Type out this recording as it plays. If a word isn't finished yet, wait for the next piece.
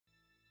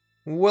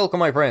Welcome,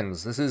 my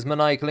friends. This is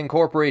Maniacal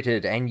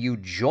Incorporated, and you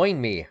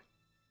join me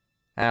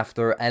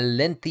after a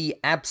lengthy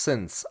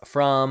absence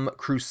from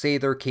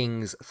Crusader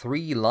Kings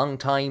 3. Long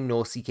time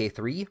no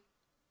CK3.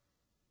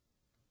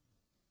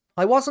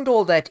 I wasn't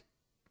all that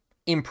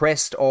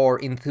impressed or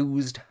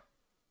enthused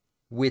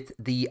with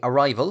the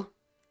arrival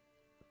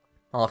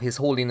of His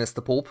Holiness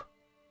the Pope.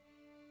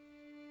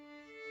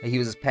 He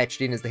was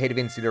patched in as the head of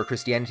Insular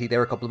Christianity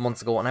there a couple of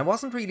months ago, and I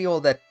wasn't really all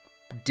that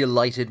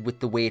delighted with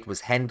the way it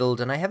was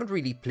handled, and I haven't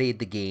really played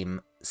the game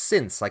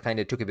since. I kind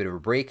of took a bit of a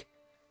break.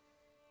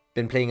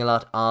 Been playing a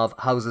lot of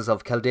Houses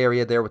of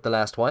Calderia there with the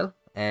last while,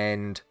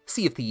 and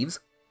Sea of Thieves.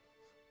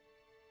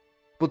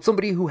 But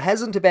somebody who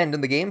hasn't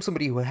abandoned the game,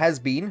 somebody who has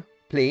been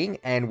playing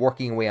and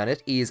working away on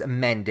it, is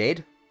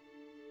Mandead,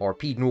 or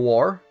Pied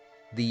Noir,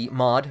 the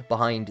mod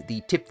behind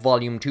the Tip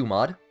Volume 2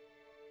 mod.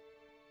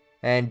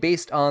 And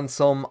based on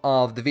some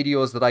of the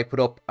videos that I put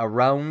up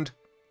around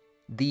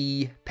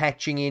the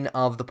patching in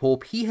of the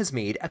Pope, he has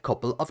made a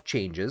couple of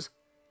changes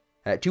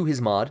to his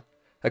mod,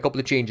 a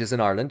couple of changes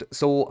in Ireland,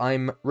 so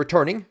I'm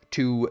returning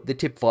to the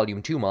Tip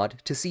Volume 2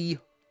 mod to see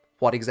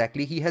what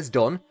exactly he has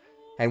done,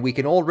 and we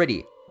can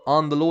already,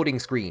 on the loading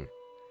screen,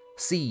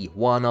 see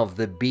one of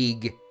the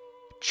big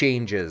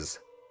changes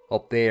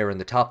up there in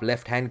the top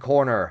left-hand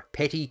corner.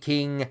 Petty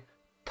King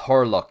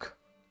Toirdelbach,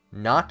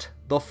 not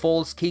the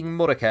False King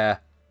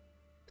Murchad.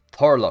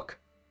 Toirdelbach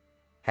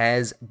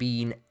has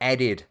been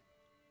added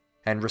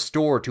and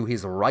restored to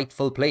his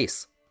rightful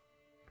place.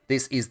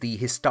 This is the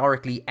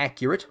historically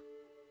accurate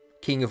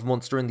King of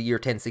Munster in the year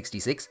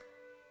 1066,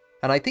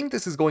 and I think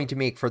this is going to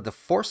make for the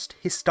first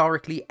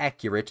historically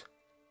accurate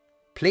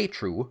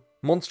playthrough,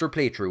 Munster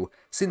playthrough,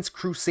 since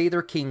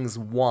Crusader Kings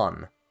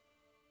 1.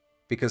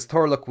 Because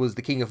Toirdelbach was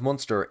the King of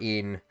Munster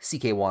in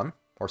CK1,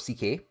 or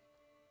CK,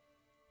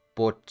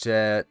 but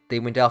they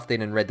went off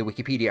then and read the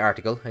Wikipedia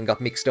article and got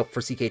mixed up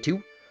for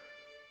CK2.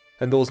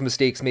 And those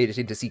mistakes made it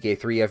into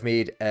CK3. I've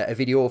made a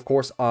video, of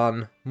course,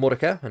 on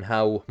Murchad and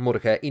how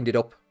Murchad ended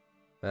up,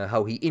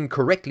 how he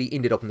incorrectly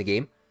ended up in the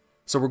game.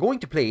 So we're going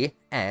to play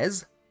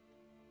as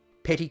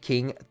Petty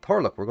King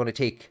Toirdelbach. We're going to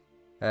take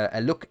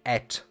a look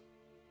at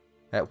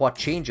what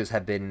changes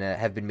have been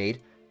made.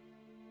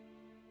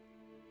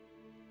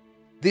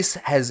 This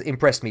has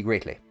impressed me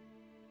greatly.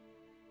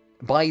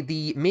 By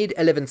the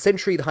mid-11th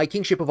century, the High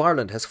Kingship of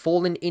Ireland has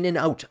fallen in and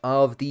out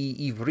of the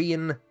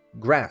Ivorian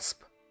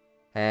grasp,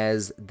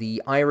 as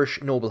the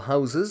Irish noble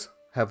houses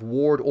have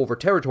warred over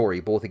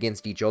territory both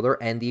against each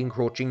other and the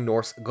encroaching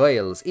Norse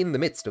Gaels. In the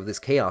midst of this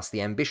chaos,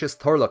 the ambitious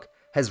Toirdelbach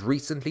has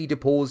recently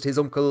deposed his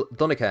uncle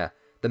Donnacha,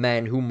 the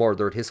man who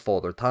murdered his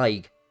father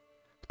Taig.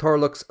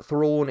 Toirdelbach's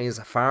throne is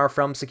far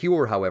from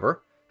secure,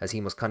 however, as he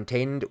must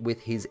contend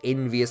with his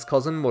envious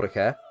cousin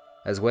Murchad,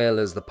 as well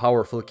as the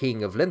powerful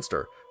King of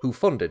Leinster, who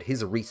funded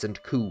his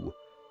recent coup.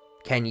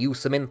 Can you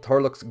cement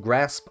Toirdelbach's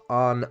grasp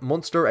on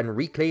Munster and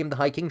reclaim the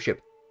High Kingship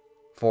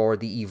for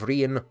the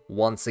Ivorian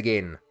once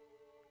again?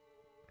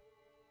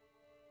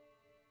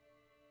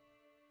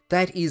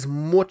 That is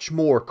much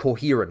more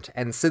coherent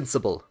and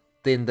sensible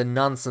than the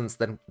nonsense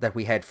that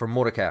we had for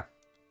Murchad.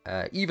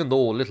 Even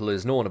though little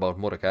is known about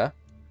Murchad,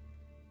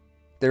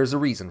 there's a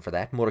reason for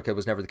that. Murchad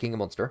was never the King of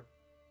Munster.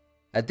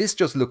 This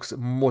just looks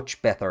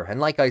much better, and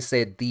like I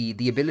said,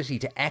 the ability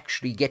to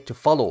actually get to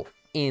follow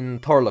in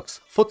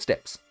Toirdelbach's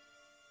footsteps.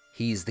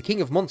 He's the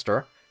King of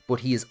Munster, but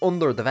he is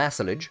under the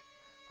vassalage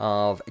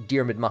of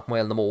Diarmid mac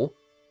Mael na Mó,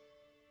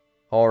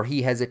 or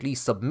he has at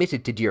least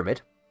submitted to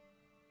Diarmid,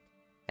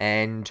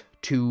 and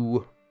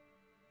to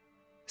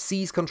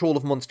seize control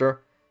of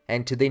Munster,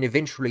 and to then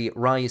eventually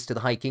rise to the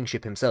High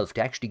Kingship himself,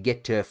 to actually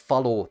get to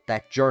follow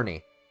that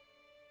journey.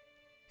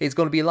 It's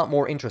going to be a lot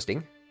more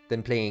interesting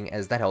than playing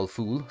as that old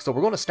fool, so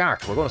we're going to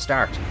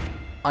start.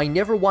 I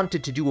never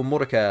wanted to do a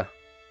Murchad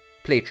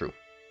playthrough.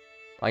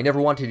 I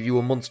never wanted to do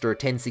a Munster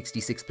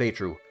 1066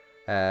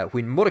 playthrough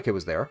when Murchad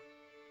was there.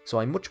 So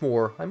I'm much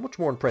more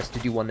impressed to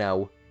do one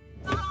now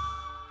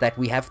that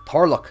we have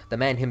Toirdelbach, the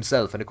man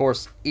himself. And of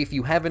course, if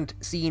you haven't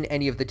seen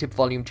any of the Tip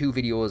Volume 2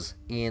 videos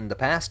in the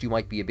past, you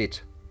might be a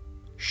bit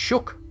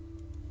shook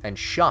and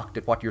shocked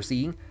at what you're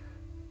seeing.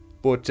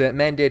 But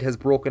Mandead has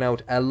broken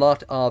out a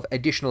lot of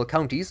additional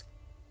counties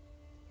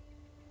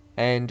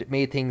and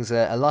made things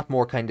a lot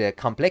more kind of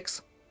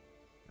complex.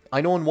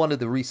 I know in one of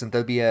the recent,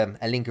 there'll be a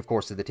link, of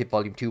course, to the Tip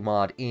Volume 2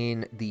 mod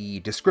in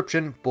the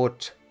description,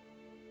 but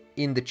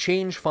in the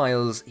change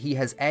files, he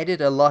has added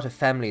a lot of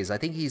families. I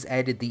think he's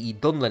added the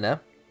Dunlena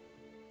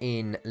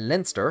in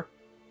Leinster.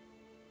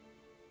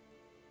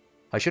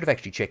 I should have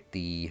actually checked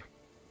the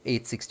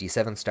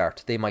 867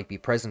 start. They might be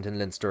present in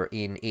Leinster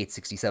in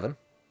 867.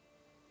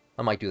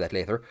 I might do that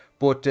later.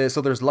 But,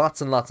 so there's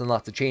lots and lots and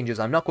lots of changes.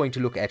 I'm not going to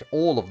look at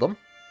all of them.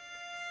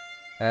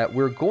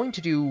 We're going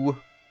to do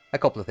a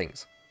couple of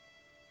things.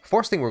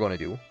 First thing we're going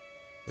to do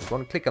is we're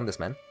going to click on this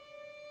man.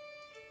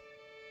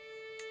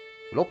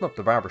 We'll open up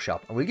the barber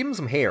shop and we'll give him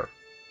some hair.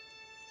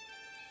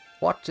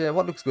 What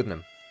looks good in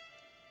him?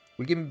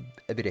 We'll give him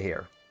a bit of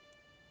hair.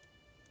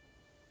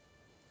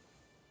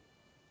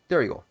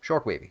 There you go,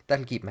 short wavy.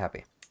 That'll keep him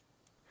happy.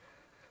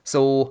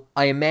 So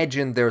I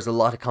imagine there's a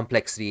lot of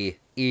complexity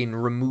in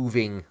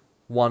removing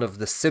one of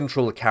the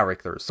central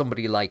characters,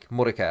 somebody like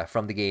Murchad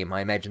from the game.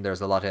 I imagine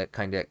there's a lot of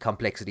kind of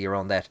complexity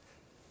around that.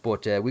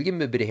 But we'll give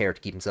him a bit of hair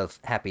to keep himself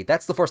happy.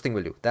 That's the first thing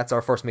we'll do. That's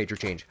our first major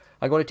change.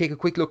 I'm going to take a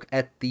quick look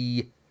at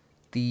the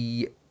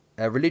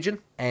religion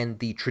and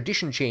the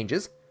tradition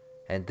changes,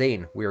 and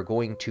then we're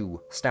going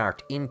to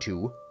start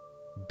into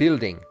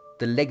building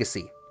the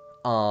legacy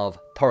of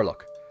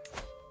Toirdelbach.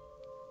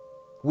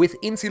 With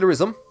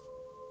insularism,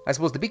 I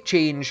suppose the big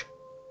change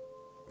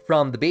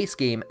from the base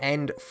game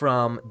and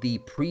from the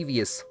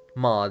previous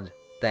mod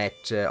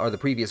that, or the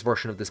previous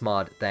version of this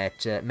mod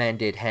that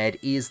Mandate had,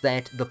 is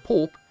that the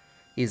Pope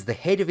is the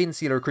head of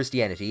insular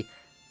Christianity,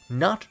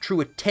 not through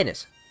a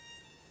tenet,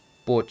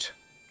 but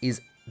is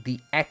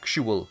the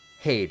actual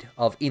head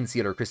of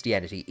insular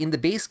Christianity. In the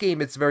base game,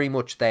 it's very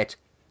much that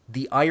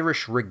the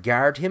Irish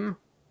regard him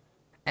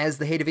as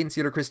the head of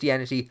insular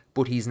Christianity,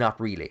 but he's not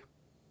really.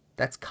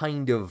 That's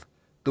kind of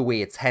the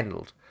way it's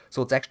handled.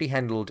 So it's actually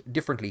handled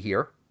differently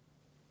here.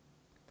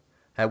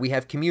 We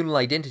have communal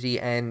identity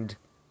and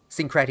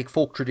syncretic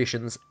folk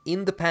traditions.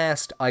 In the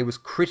past, I was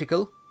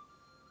critical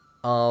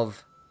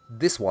of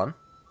this one.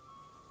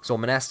 So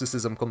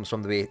monasticism comes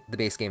from the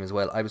base game as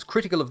well. I was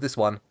critical of this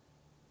one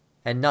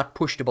and not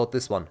pushed about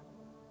this one.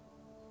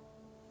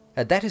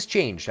 That has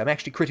changed. I'm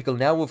actually critical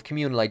now of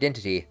communal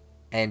identity,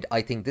 and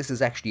I think this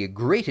is actually a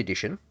great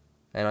addition,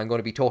 and I'm going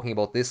to be talking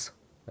about this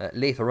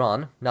later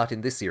on, not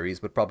in this series,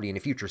 but probably in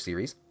a future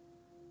series.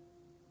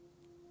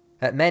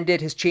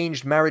 Mandate has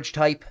changed marriage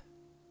type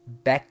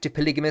back to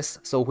polygamous.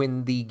 So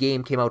when the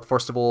game came out,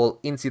 first of all,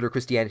 insular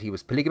Christianity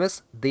was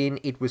polygamous, then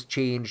it was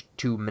changed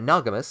to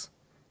monogamous,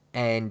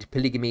 and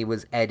polygamy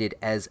was added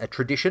as a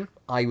tradition.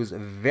 I was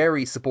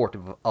very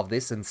supportive of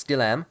this and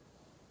still am.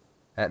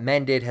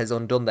 Mandate has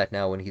undone that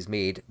now and he's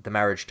made the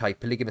marriage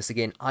type polygamous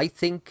again. I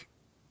think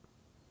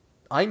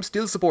I'm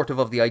still supportive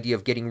of the idea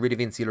of getting rid of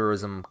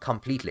insularism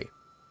completely,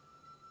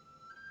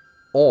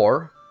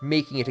 or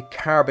making it a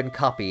carbon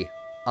copy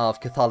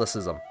of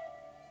Catholicism.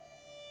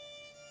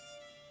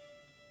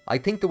 I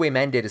think the way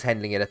Mandate is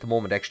handling it at the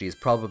moment actually is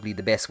probably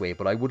the best way,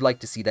 but I would like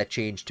to see that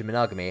change to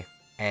monogamy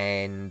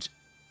and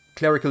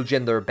clerical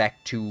gender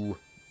back to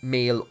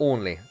male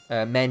only.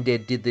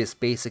 Mandate did this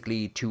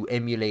basically to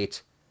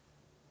emulate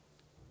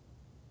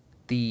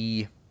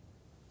the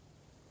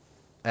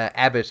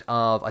abbot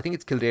of, I think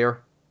it's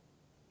Kildare,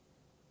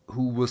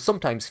 who was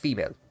sometimes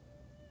female.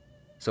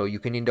 So you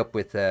can end up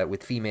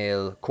with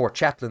female court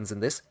chaplains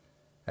in this.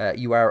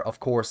 You are, of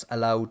course,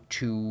 allowed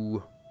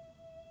to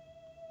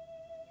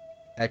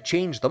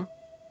change them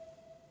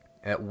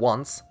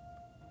once,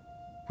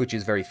 which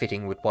is very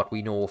fitting with what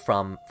we know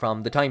from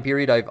the time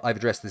period. I've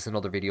addressed this in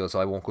other videos, so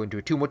I won't go into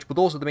it too much, but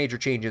those are the major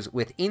changes.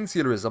 With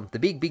insularism, the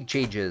big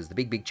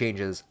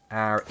changes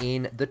are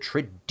in the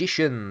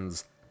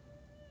traditions.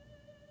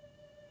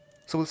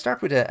 So we'll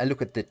start with a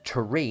look at the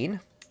terrain.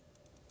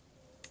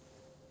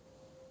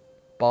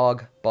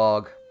 Bog,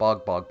 bog,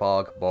 bog, bog,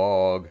 bog,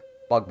 bog,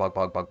 bog, bog,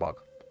 bog, bog, bog.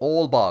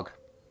 All bog.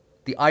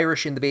 The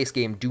Irish in the base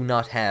game do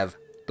not have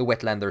the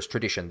Wetlanders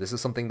tradition. This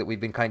is something that we've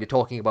been kind of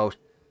talking about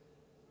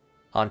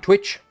on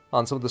Twitch,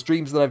 on some of the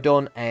streams that I've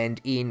done, and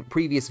in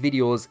previous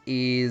videos,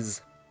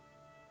 is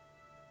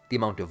the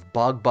amount of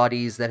bog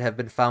bodies that have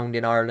been found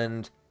in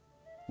Ireland.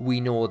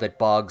 We know that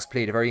bogs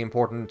played a very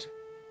important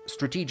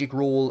strategic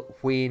role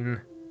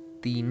when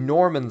the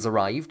Normans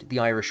arrived. The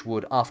Irish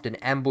would often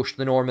ambush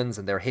the Normans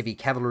and their heavy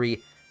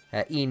cavalry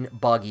in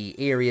boggy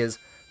areas.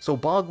 So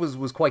bog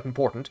was quite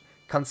important,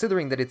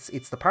 considering that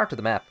it's the part of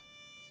the map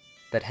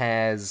that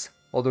has,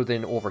 other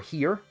than over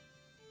here,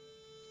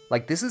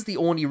 like this is the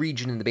only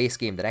region in the base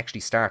game that actually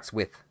starts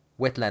with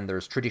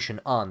Wetlanders tradition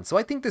on. So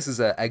I think this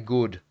is a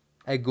good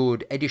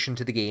addition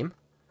to the game,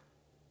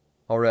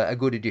 or a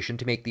good addition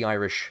to make the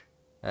Irish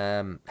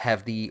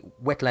have the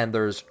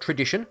Wetlanders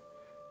tradition.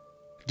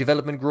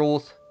 Development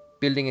growth,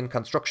 building and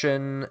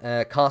construction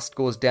cost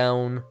goes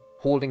down,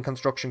 holding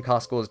construction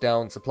cost goes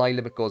down, supply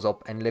limit goes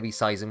up, and levy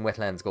size in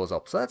wetlands goes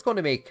up. So that's going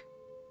to make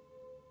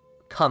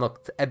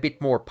Connacht a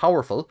bit more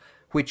powerful,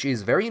 which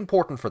is very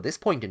important for this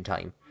point in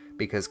time,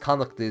 because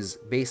Connacht is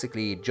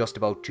basically just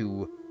about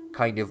to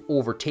kind of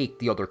overtake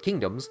the other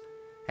kingdoms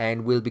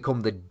and will become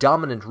the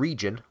dominant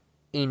region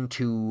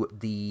into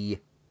the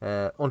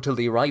until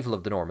the arrival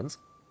of the Normans.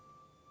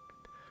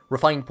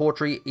 Refined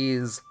poetry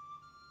is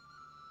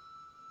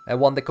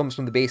one that comes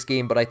from the base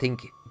game, but I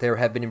think there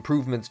have been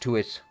improvements to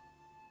it.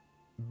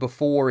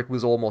 Before, it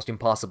was almost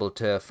impossible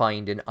to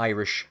find an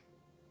Irish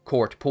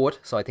court poet,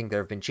 so I think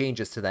there have been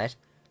changes to that.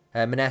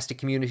 Monastic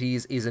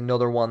communities is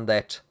another one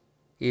that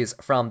is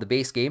from the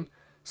base game.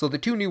 So the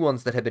two new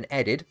ones that have been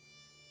added,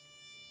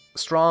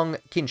 strong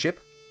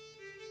kinship,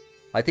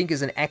 I think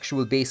is an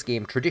actual base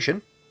game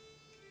tradition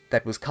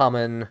that was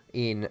common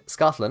in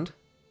Scotland,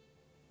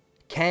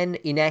 can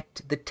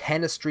enact the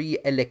tanistry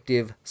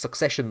elective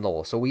succession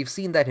law. So we've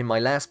seen that in my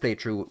last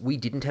playthrough, we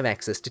didn't have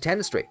access to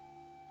tanistry.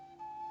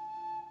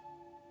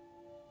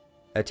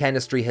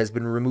 Tanistry has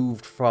been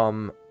removed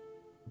from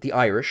the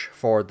Irish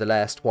for the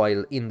last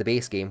while in the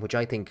base game, which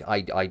I think,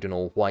 I don't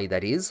know why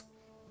that is.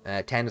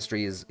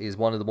 Dynasty is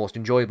one of the most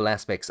enjoyable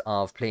aspects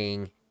of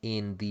playing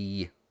in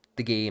the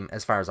game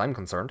as far as I'm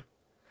concerned.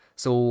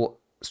 So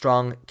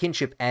strong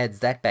kinship adds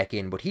that back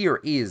in, but here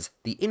is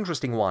the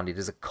interesting one. It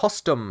is a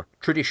custom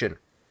tradition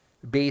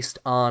based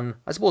on,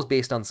 I suppose,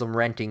 based on some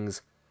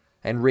rantings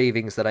and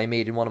ravings that I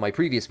made in one of my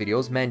previous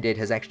videos. Mandate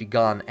has actually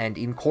gone and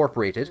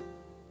incorporated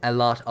a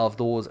lot of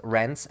those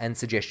rants and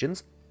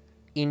suggestions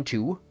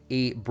into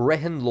a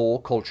Brehon law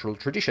cultural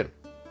tradition.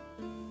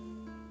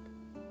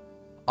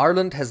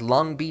 Ireland has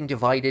long been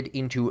divided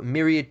into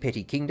myriad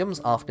petty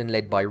kingdoms, often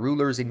led by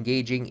rulers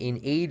engaging in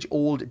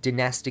age-old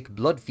dynastic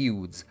blood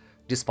feuds.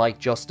 Despite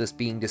justice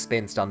being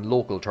dispensed on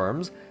local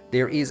terms,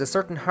 there is a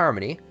certain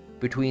harmony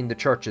between the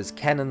church's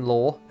canon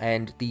law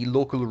and the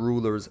local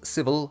ruler's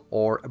civil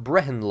or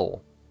Brehon law.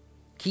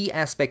 Key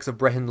aspects of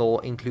Brehon law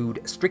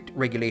include strict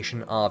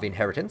regulation of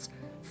inheritance,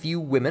 few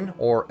women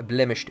or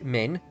blemished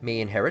men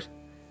may inherit,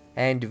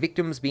 and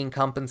victims being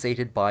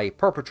compensated by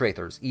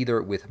perpetrators,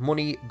 either with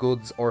money,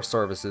 goods, or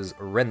services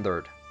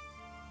rendered.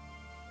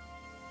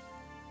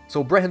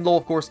 So Brehon law,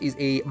 of course, is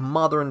a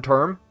modern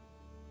term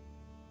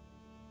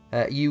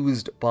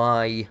used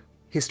by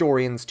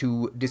historians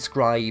to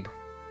describe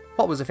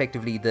what was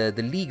effectively the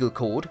legal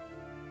code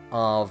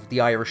of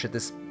the Irish at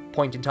this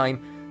point in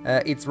time.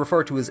 It's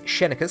referred to as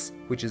Shenachas,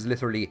 which is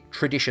literally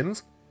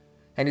traditions,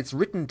 and it's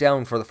written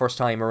down for the first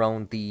time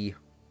around the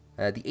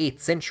 8th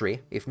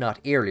century, if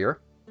not earlier.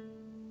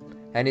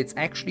 And it's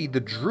actually the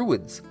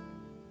Druids,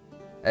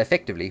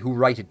 effectively, who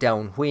write it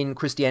down. When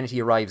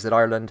Christianity arrives at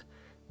Ireland,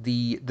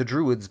 the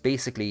Druids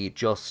basically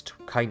just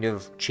kind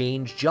of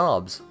change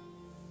jobs.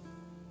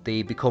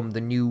 They become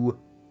the new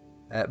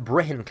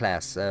Brehon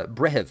class,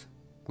 Brehiv,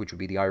 which would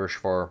be the Irish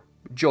for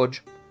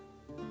judge.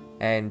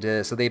 And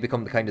so they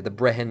become the kind of the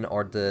Brehon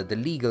or the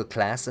legal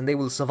class, and they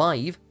will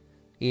survive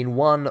in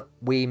one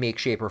way, make,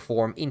 shape, or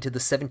form into the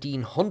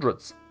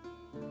 1700s,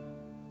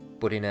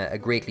 but in a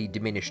greatly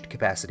diminished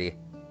capacity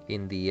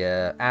in the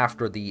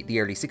after the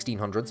early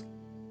 1600s.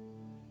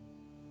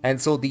 And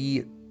so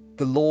the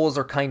laws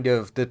are kind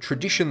of, the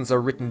traditions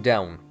are written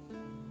down.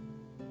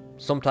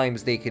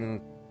 Sometimes they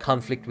can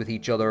conflict with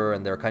each other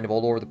and they're kind of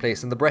all over the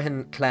place. In the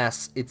Brehon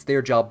class, it's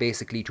their job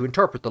basically to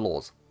interpret the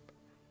laws.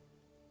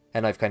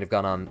 And I've kind of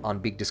gone on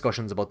big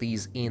discussions about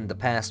these in the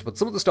past, but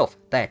some of the stuff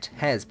that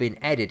has been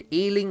added: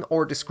 ailing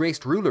or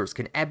disgraced rulers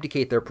can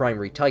abdicate their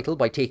primary title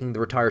by taking the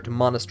retire to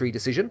monastery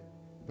decision.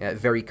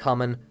 Very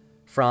common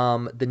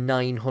from the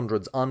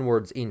 900s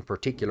onwards in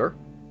particular.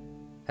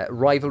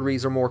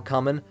 Rivalries are more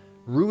common.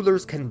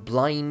 Rulers can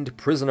blind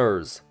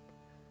prisoners.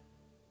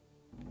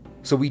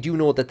 So we do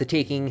know that the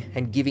taking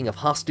and giving of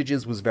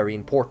hostages was very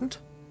important,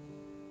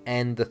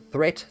 and the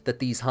threat that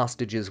these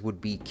hostages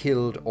would be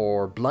killed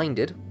or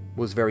blinded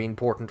was very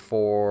important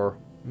for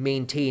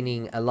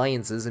maintaining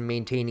alliances and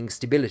maintaining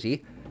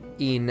stability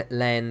in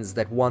lands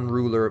that one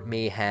ruler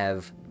may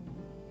have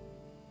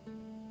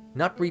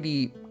not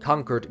really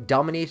conquered,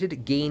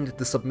 dominated, gained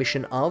the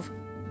submission of.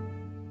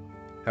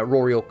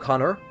 Rory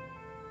O'Connor,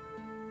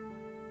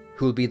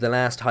 who'll be the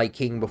last High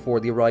King before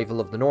the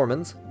arrival of the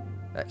Normans,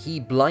 he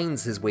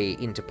blinds his way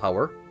into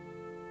power.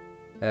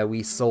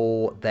 We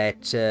saw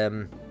that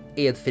Éad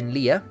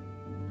Finlia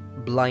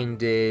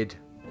blinded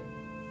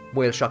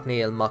Muel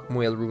Shocknail Mac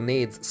Muel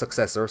Runaid's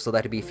successor, so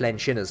that'd be Flann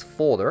Sinna's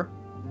father.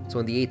 So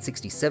in the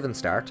 867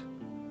 start,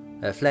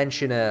 Flann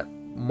Sinna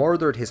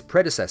murdered his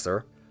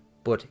predecessor,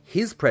 but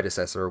his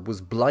predecessor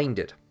was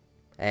blinded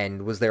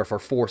and was therefore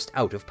forced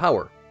out of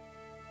power.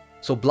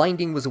 So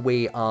blinding was a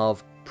way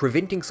of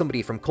preventing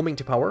somebody from coming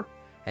to power,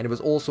 and it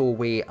was also a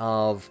way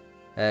of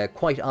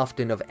quite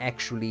often of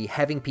actually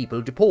having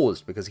people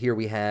deposed, because here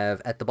we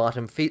have at the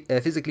bottom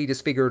physically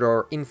disfigured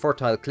or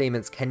infertile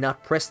claimants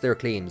cannot press their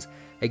claims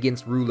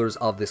against rulers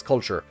of this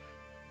culture.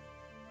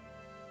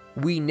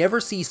 We never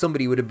see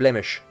somebody with a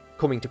blemish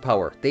coming to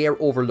power. They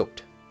are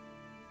overlooked.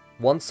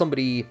 Once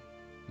somebody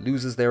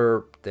loses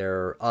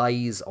their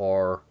eyes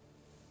or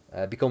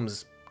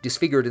becomes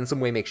disfigured in some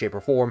way, make, shape,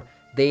 or form,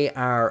 they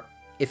are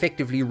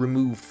effectively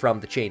removed from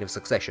the chain of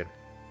succession.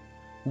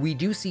 We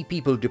do see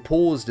people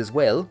deposed as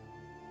well.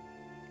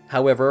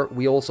 However,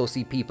 we also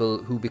see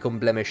people who become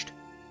blemished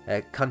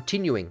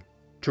continuing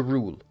to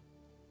rule.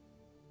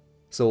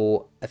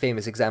 So a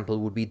famous example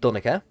would be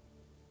Donnacha,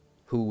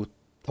 who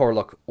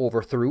Toirdelbach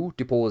overthrew,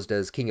 deposed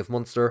as King of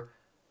Munster.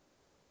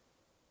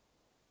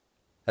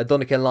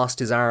 Donnacha lost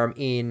his arm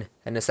in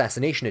an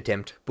assassination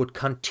attempt, but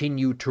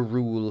continued to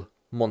rule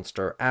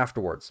Munster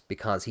afterwards,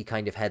 because he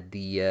kind of had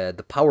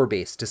the power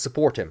base to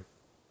support him.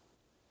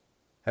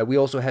 We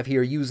also have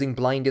here using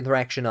blind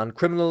interaction on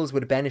criminals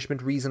with a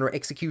banishment reason or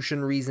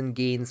execution reason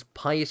gains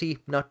piety.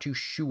 Not too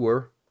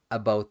sure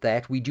about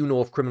that. We do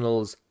know of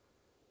criminals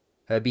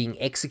being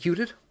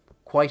executed.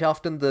 Quite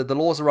often the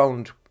laws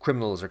around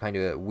criminals are kind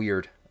of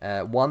weird.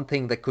 One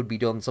thing that could be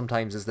done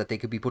sometimes is that they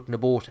could be put in a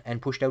boat and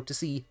pushed out to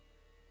sea,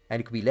 and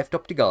it could be left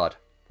up to God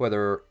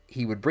whether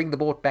he would bring the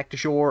boat back to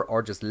shore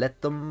or just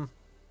let them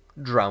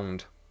drown.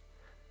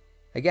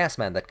 A gas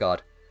man, that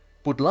God.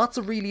 But lots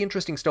of really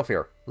interesting stuff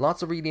here.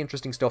 Lots of really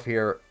interesting stuff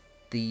here.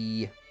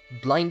 The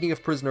blinding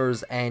of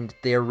prisoners and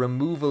their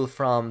removal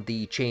from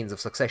the chains of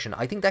succession.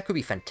 I think that could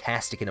be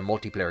fantastic in a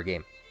multiplayer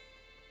game.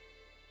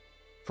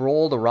 For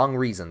all the wrong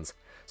reasons.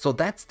 So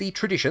that's the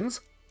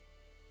traditions.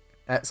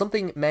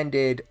 Something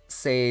Mandate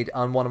said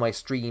on one of my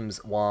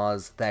streams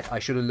was that I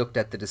should have looked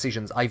at the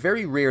decisions. I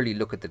very rarely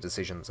look at the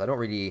decisions. I don't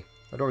really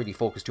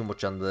focus too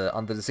much on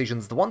the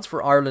decisions. The ones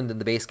for Ireland in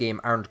the base game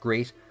aren't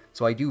great,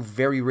 so I do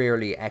very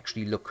rarely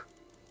actually look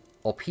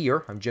up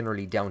here. I'm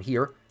generally down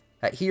here.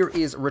 Here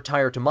is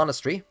retire to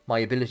monastery. My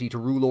ability to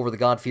rule over the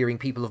God-fearing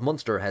people of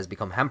Munster has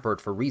become hampered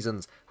for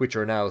reasons which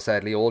are now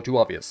sadly all too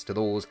obvious to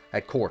those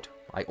at court.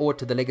 I owe it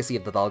to the legacy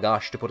of the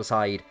Dalgash to put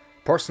aside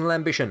personal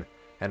ambition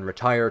and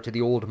retire to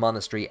the old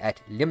monastery at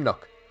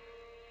Limnock.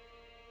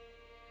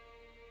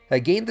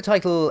 Gain the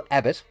title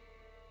Abbot,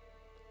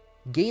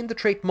 gain the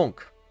trait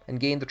Monk, and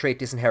gain the trait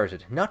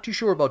Disinherited. Not too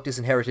sure about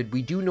Disinherited.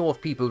 We do know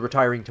of people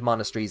retiring to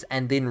monasteries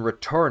and then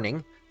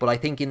returning, but I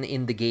think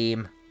in the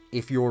game,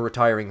 if you're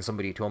retiring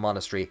somebody to a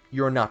monastery,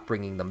 you're not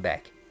bringing them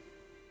back.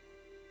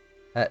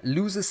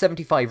 Loses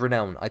 75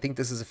 renown. I think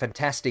this is a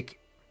fantastic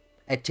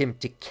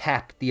attempt to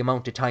cap the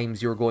amount of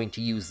times you're going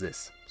to use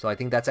this. So I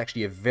think that's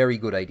actually a very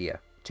good idea,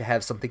 to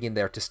have something in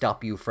there to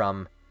stop you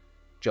from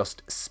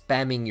just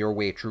spamming your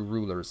way through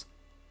rulers.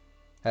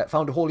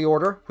 Found a holy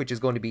order, which is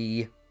going to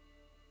be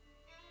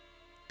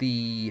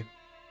the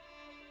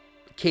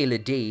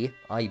Kayla Day,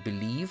 I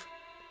believe.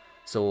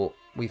 So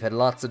we've had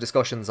lots of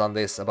discussions on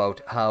this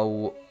about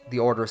how the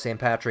Order of St.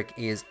 Patrick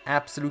is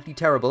absolutely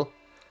terrible.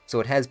 So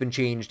it has been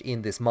changed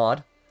in this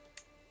mod.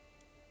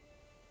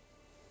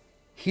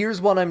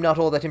 Here's one I'm not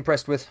all that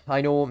impressed with.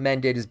 I know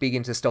Mandate is big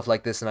into stuff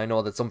like this, and I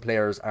know that some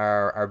players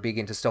are big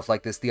into stuff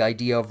like this. The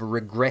idea of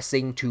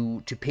regressing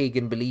to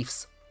pagan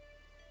beliefs.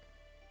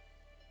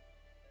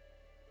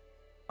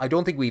 I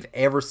don't think we've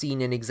ever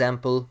seen an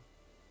example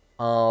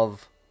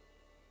of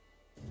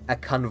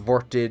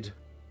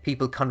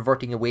people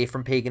converting away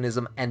from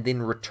paganism and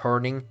then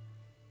returning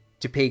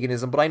to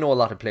paganism. But I know a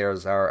lot of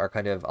players are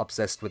kind of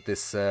obsessed with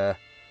this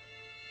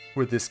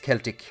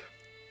Celtic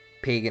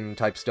pagan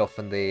type stuff,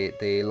 and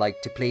they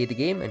like to play the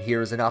game, and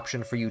here is an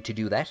option for you to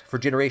do that. For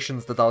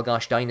generations, the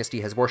Dalgash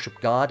dynasty has worshipped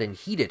God and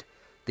heeded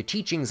the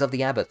teachings of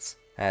the abbots,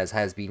 as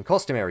has been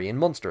customary in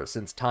Munster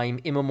since time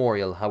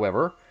immemorial.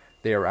 However,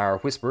 there are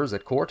whispers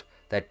at court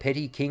that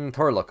petty King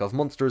Toirdelbach of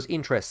Munster's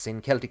interests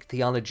in Celtic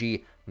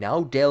theology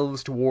now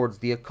delves towards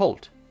the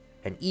occult,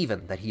 and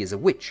even that he is a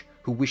witch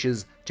who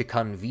wishes to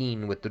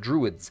convene with the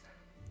Druids.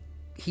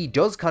 He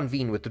does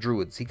convene with the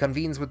Druids. He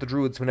convenes with the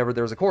Druids whenever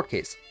there's a court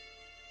case.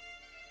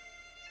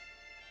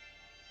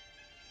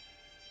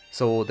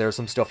 So there's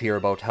some stuff here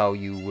about how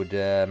you would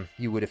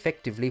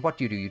effectively, what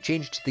do? You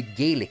change to the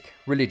Gaelic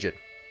religion.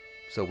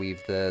 So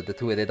we've the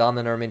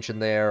Toirdelbach are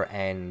mentioned there,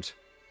 and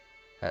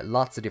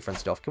lots of different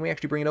stuff. Can we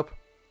actually bring it up?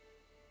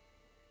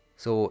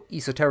 So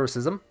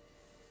esotericism,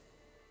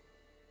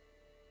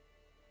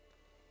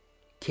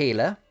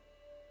 Kayla,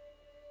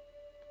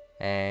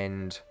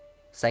 and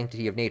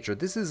sanctity of nature.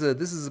 This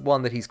is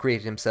one that he's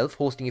created himself.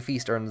 Hosting a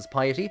feast earns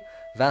piety.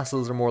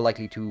 Vassals are more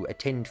likely to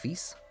attend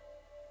feasts.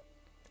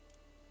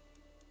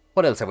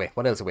 What else away?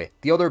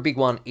 The other big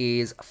one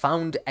is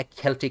found a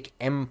Celtic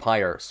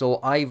empire. So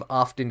I've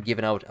often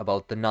given out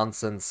about the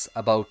nonsense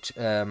about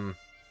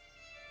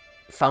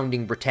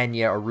founding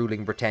Britannia or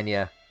ruling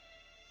Britannia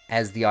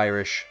as the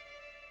Irish.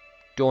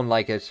 Don't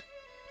like it.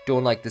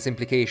 Don't like this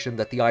implication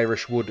that the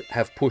Irish would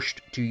have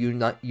pushed to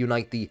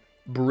unite the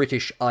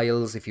British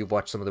Isles. If you've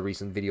watched some of the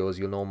recent videos,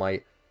 you'll know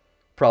my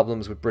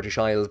problems with British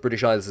Isles.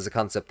 British Isles is a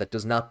concept that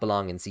does not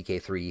belong in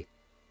CK3.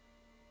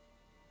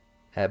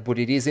 But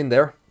it is in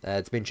there.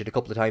 It's mentioned a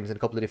couple of times in a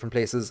couple of different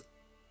places.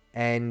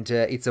 And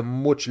it's a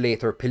much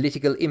later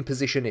political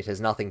imposition. It has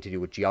nothing to do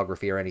with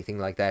geography or anything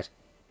like that.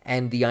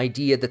 And the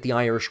idea that the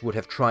Irish would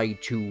have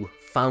tried to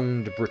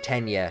found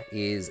Britannia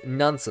is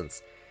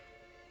nonsense.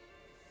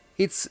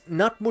 It's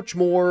not much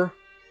more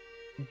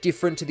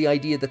different to the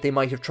idea that they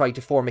might have tried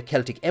to form a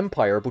Celtic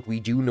empire, but we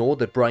do know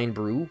that Brian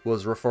Boru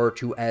was referred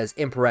to as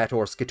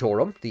Imperator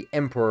Scotorum, the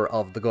Emperor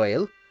of the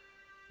Gael.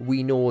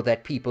 We know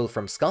that people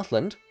from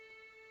Scotland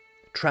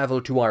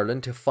travelled to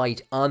Ireland to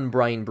fight on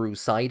Brian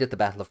Boru's side at the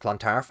Battle of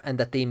Clontarf, and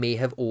that they may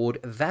have owed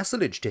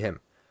vassalage to him,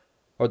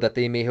 or that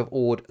they may have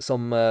owed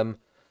some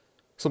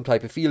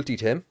type of fealty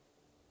to him.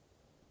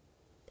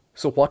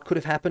 So what could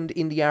have happened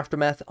in the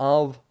aftermath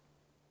of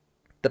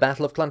the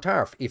Battle of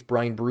Clontarf if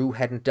Brian Boru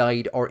hadn't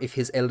died, or if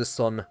his eldest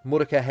son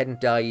Murica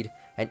hadn't died,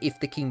 and if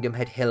the kingdom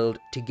had held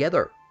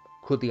together?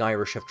 Could the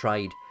Irish have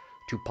tried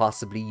to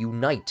possibly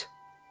unite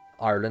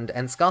Ireland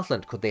and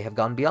Scotland? Could they have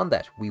gone beyond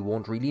that? We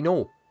won't really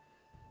know.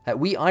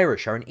 We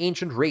Irish are an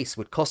ancient race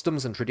with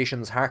customs and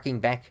traditions harking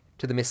back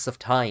to the mists of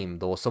time.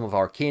 Though some of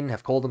our kin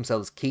have called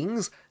themselves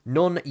kings,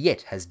 none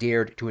yet has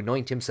dared to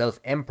anoint himself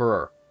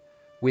emperor.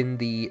 With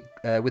the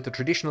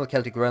traditional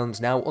Celtic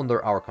realms now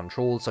under our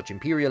control, such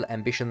imperial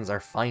ambitions are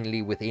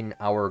finally within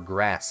our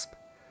grasp.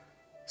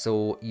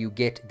 So you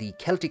get the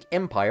Celtic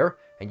Empire,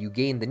 and you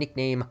gain the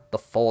nickname the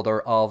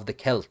Father of the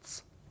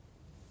Celts.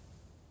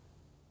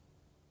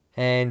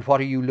 And what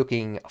are you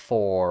looking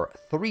for?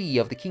 3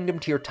 of the kingdom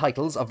tier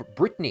titles of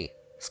Brittany,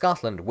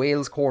 Scotland,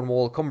 Wales,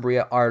 Cornwall,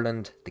 Cumbria,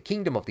 Ireland, the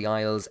Kingdom of the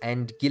Isles,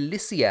 and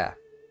Galicia.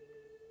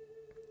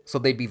 So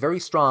they'd be very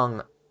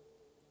strong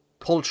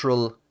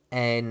cultural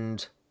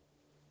and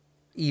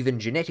even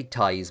genetic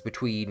ties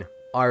between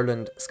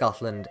Ireland,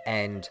 Scotland,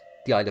 and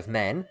the Isle of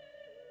Man.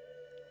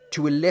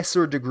 To a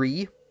lesser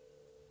degree,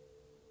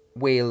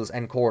 Wales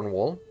and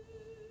Cornwall.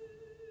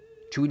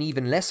 To an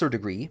even lesser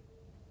degree,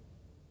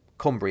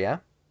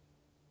 Cumbria.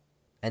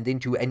 And then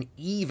to an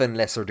even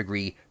lesser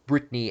degree,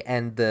 Brittany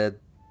and the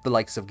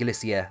likes of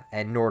Galicia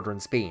and northern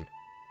Spain.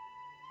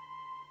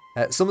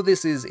 Some of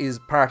this is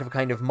part of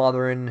kind of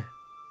modern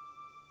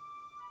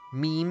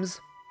memes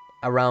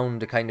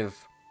around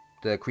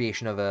the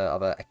creation of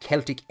a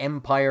Celtic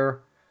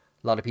empire.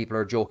 A lot of people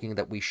are joking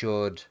that we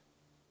should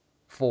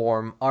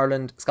form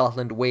Ireland,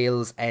 Scotland,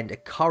 Wales, and a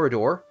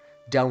corridor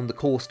down the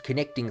coast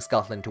connecting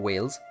Scotland to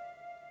Wales,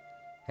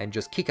 and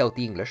just kick out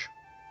the English.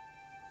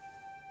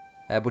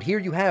 But here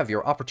you have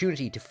your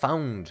opportunity to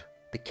found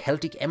the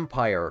Celtic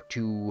Empire,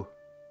 to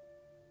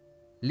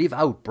live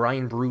out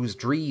Brian Brew's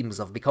dreams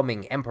of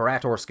becoming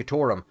Imperator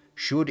Scotorum,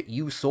 should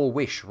you so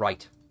wish.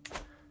 Right.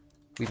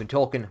 We've been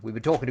talking a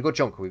good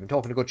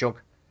chunk.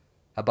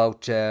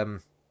 About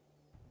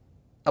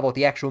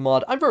the actual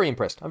mod. I'm very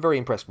impressed.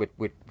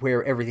 With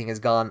where everything has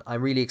gone.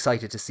 I'm really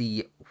excited to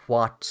see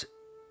what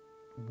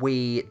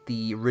way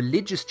the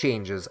religious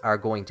changes are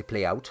going to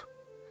play out,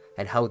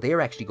 and how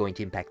they're actually going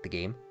to impact the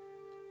game.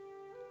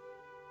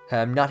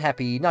 I'm not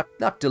happy,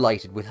 not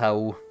delighted with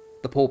how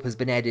the Pope has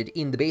been added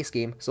in the base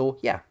game, so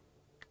yeah,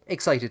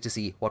 excited to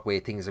see what way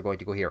things are going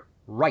to go here.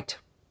 Right,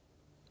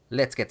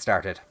 let's get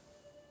started.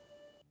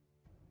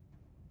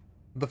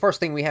 The first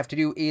thing we have to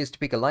do is to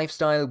pick a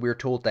lifestyle. We're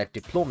told that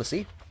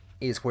diplomacy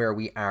is where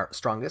we are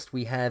strongest.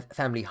 We have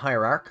family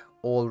hierarch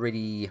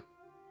already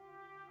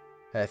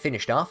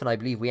finished off, and I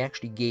believe we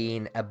actually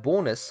gain a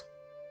bonus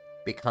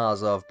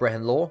because of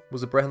Brehon Law.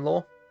 Was it Brehon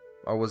Law?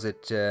 Or was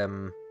it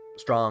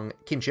strong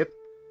kinship?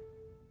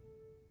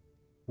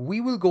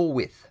 We will go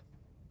with,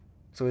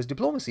 so his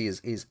diplomacy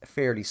is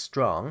fairly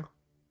strong.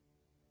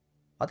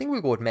 I think we'll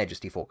go with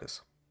Majesty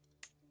Focus.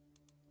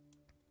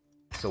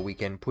 So we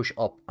can push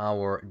up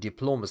our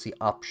diplomacy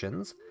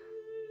options.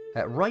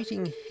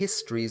 Writing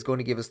history is going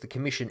to give us the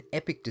commission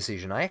epic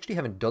decision. I actually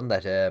haven't done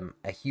that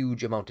a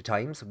huge amount of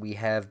times. We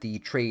have the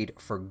trade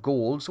for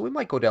gold, so we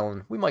might go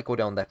down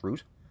that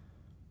route.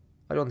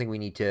 I don't think we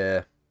need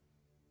to.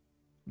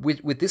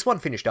 With this one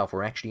finished off,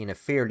 we're actually in a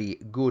fairly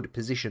good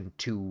position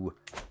to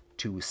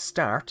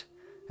start.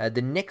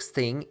 The next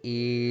thing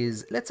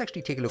is, let's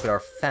actually take a look at our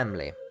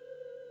family.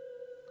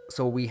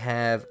 So we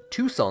have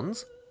 2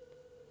 sons.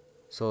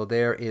 So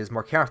there is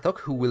Murchad,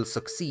 who will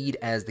succeed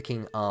as the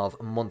King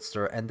of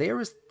Munster, and there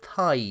is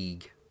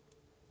Thaig.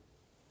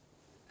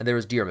 And there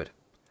is Diarmid.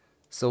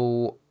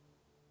 So,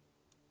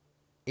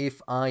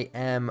 if I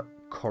am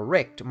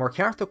correct,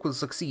 Murchad will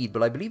succeed,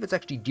 but I believe it's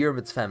actually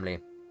Diarmid's family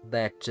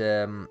that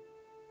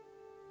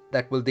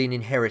will then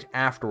inherit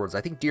afterwards.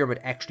 I think Diarmid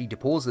actually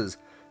deposes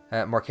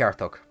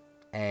Murchad,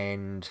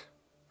 and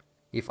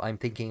if I'm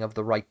thinking of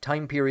the right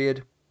time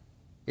period,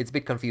 it's a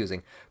bit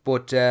confusing.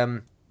 But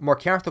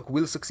Murchad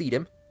will succeed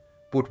him,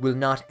 but will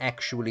not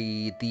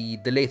actually, the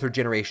later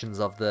generations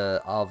of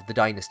the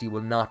dynasty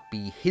will not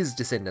be his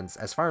descendants.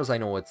 As far as I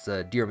know, it's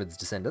Diarmid's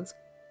descendants.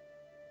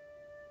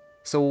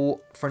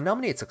 So for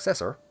nominate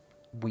successor,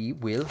 we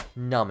will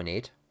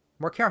nominate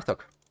Murchad.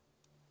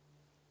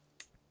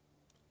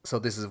 So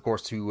this is of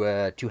course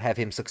to have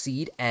him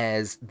succeed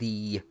as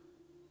the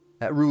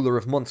ruler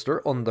of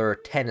Munster under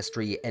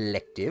Tenestry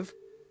elective.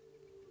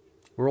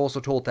 We're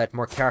also told that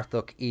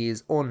Murchad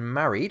is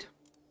unmarried,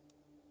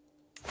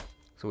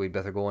 so we'd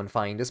better go and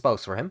find a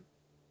spouse for him.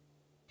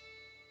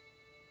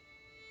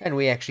 And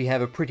we actually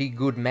have a pretty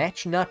good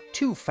match, not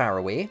too far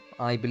away.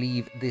 I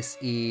believe this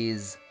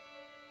is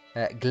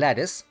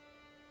Gladys,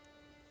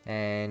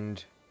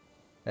 and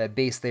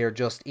based there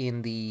just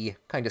in the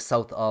kind of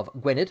south of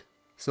Gwynedd.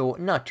 So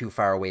not too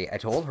far away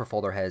at all. Her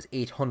father has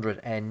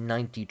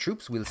 890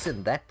 troops. We'll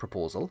send that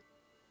proposal.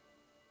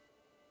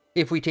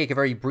 If we take a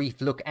very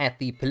brief look at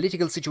the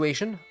political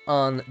situation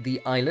on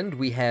the island,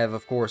 we have,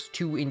 of course,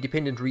 2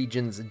 independent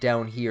regions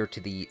down here to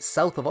the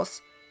south of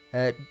us.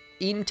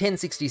 In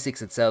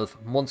 1066 itself,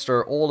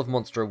 Munster, all of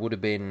Munster would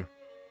have been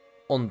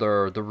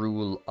under the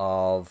rule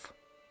of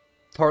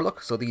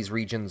Toirdelbach, so these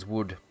regions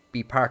would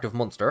be part of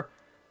Munster.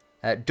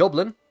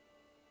 Dublin,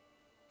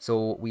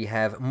 so we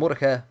have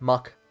Murchad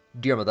Mac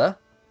Diarmid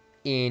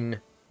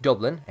in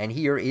Dublin, and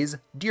here is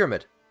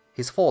Diarmid,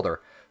 his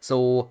father.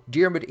 So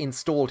Diarmid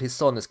installed his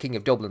son as King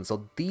of Dublin,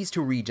 so these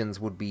 2 regions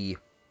would be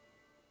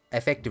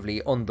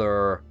effectively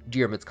under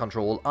Diarmid's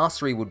control.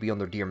 Ossory would be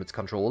under Diarmid's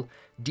control.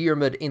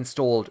 Diarmid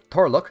installed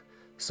Toirdelbach,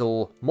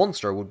 so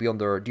Munster would be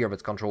under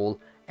Diarmid's control,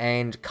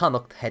 and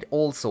Connacht had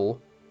also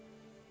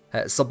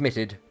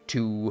submitted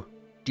to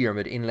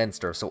Diarmid in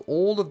Leinster. So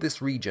all of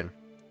this region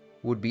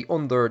would be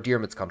under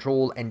Diarmid's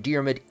control, and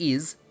Diarmid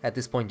is, at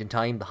this point in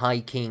time, the High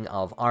King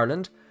of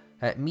Ireland.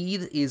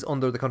 Meath is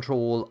under the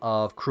control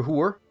of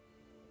Cruhur,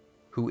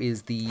 who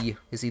is he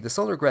the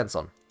son or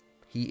grandson?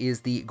 He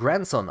is the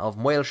grandson of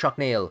Moel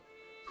Shocknail,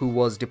 who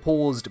was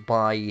deposed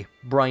by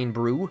Brian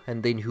Boru,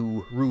 and then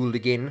who ruled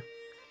again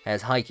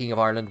as High King of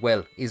Ireland,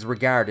 well, is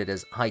regarded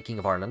as High King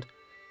of Ireland,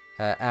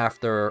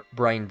 after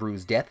Brian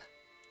Boru's death.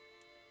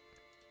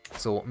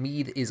 So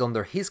Meath is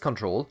under his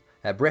control,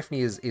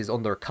 Breffni is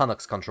under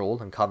Connacht's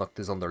control, and Connacht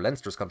is under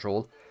Leinster's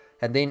control,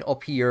 and then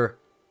up here,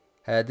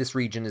 this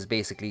region is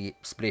basically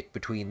split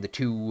between the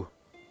two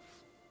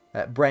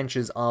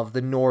branches of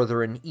the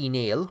Northern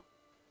Inail.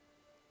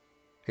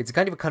 It's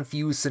kind of a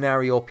confused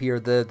scenario up here.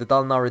 The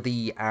Dal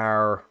Noradi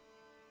are...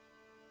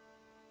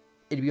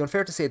 It'd be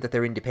unfair to say that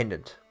they're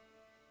independent,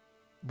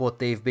 but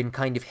they've been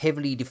kind of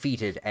heavily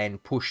defeated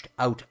and pushed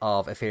out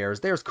of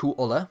affairs. There's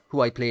Cuala,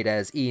 who I played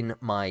as in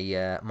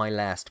my my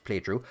last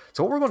playthrough.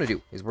 So what we're going to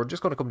do is we're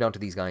just going to come down to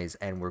these guys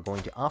and we're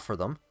going to offer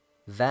them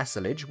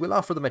vassalage. We'll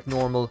offer them at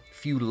normal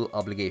feudal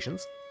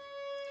obligations.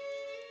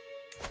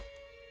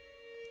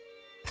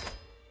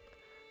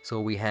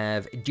 So we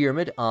have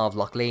Diarmid of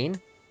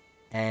Loughlane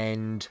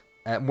and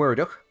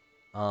Muireduch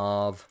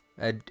of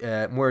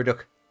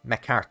Muireduch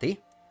MacCarthy,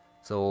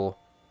 so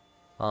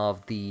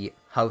of the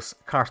House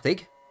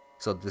Carthig.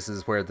 So this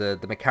is where the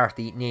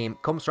McCarthy name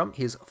comes from.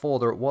 His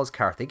father was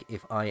Carthig,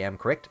 if I am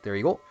correct. There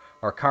you go.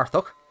 Or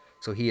Carthug.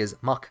 So he is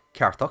Mac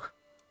Carthug.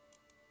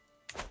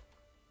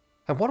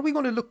 And what are we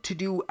going to look to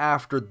do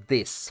after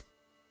this?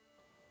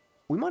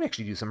 We might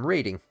actually do some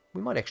raiding.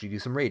 We might actually do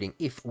some raiding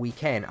if we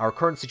can. Our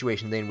current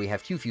situation then, we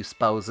have few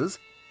spouses.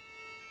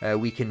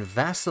 We can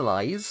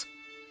vassalize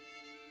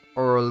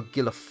Earl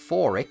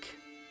Gilaforic.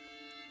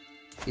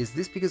 Is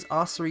this because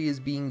Ossory is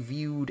being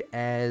viewed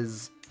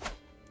as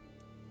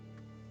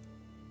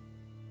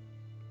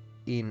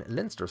in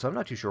Leinster? So I'm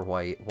not too sure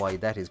why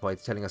that is. Why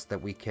it's telling us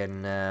that we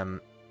can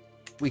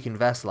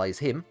vassalize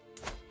him.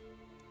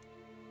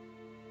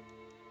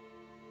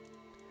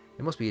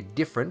 It must be a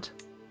different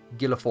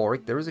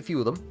Gilaforic. There is a few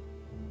of them.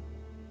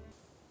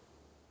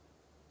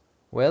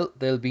 Well,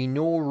 there'll be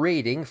no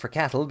raiding for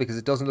cattle because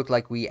it doesn't look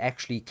like we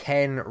actually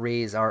can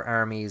raise our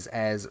armies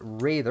as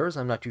raiders.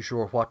 I'm not too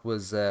sure what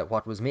was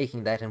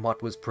making that and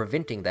what was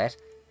preventing that.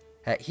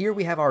 Here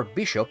we have our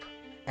bishop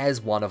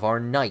as one of our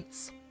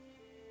knights.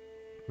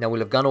 Now, we'll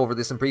have gone over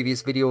this in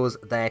previous videos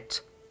that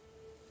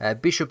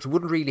bishops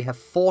wouldn't really have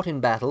fought in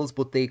battles,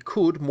 but they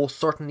could most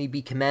certainly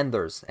be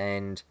commanders,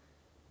 and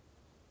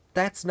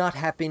that's not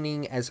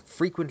happening as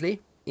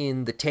frequently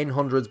in the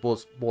 1000s,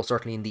 but most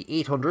certainly in the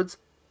 800s.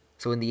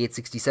 So in the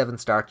 867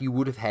 start, you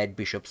would have had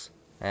bishops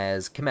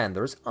as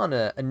commanders on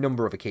a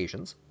number of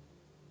occasions.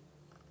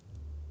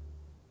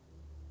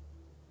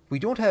 We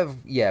don't have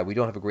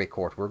a great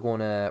court. We're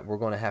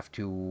gonna have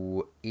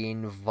to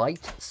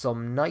invite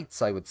some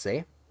knights, I would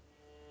say.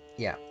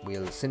 Yeah,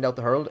 we'll send out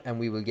the herald and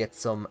we will get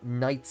some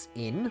knights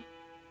in.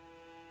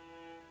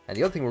 And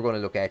the other thing we're going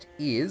to look at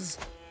is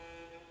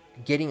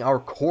getting our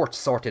court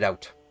sorted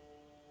out.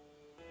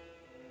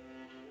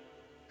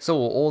 So,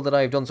 all that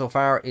I've done so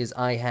far is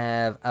I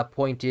have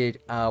appointed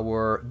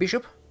our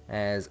bishop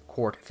as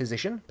court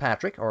physician,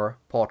 Patrick,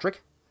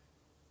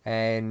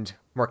 and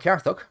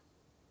Murcarthug.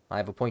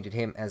 I've appointed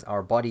him as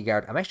our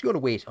bodyguard. I'm actually going to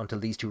wait until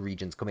these two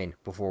regions come in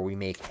before we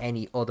make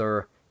any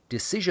other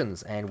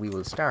decisions, and we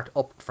will start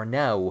up for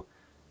now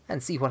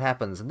and see what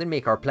happens, and then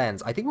make our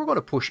plans. I think we're going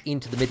to push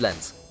into the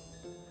Midlands.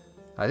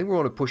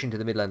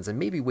 And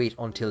maybe wait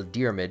until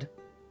Diarmid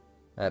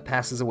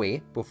passes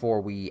away before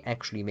we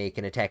actually make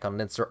an attack on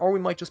Leinster, or we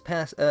might just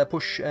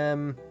push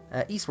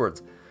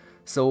eastwards.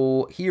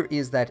 So here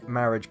is that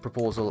marriage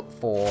proposal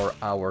for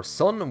our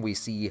son, and we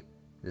see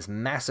this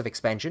massive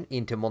expansion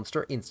into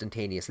Munster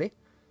instantaneously.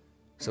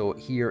 So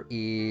here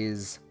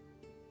is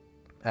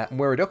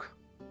Muireduch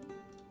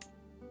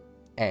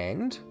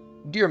and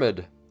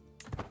Diarmid.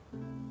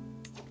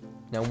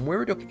 Now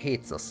Muireduch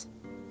hates us.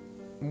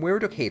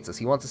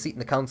 He wants a seat in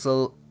the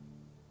council.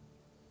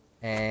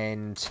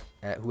 And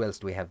who else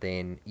do we have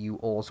then? You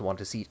also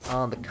want a seat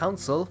on the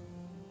council.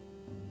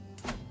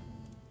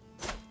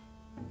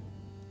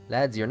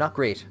 Lads, you're not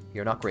great.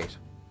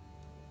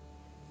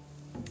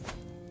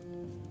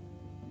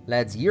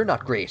 Lads, you're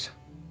not great.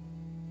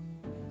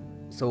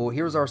 So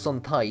here's our son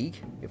Taig,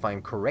 if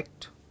I'm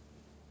correct.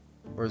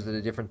 Or is it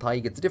a different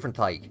Taig? It's a different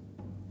Taig.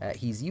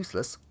 He's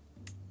useless.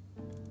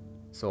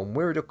 So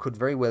Muireduch could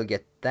very well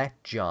get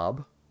that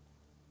job.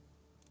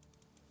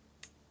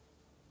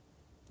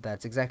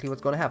 That's exactly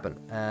what's going to happen.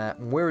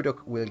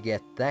 Muireduch will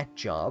get that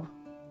job.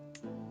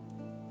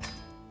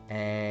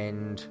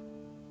 And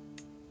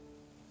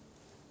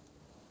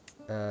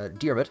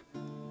Diarmid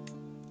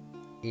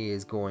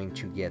is going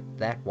to get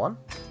that one.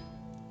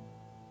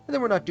 And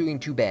then we're not doing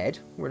too bad.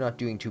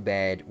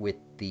 With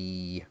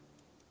the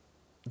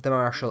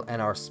Marshal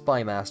and our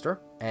Spy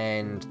Master.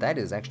 And that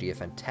is actually a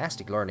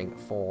fantastic learning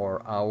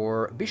for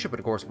our bishop. And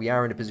of course, we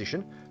are in a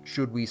position,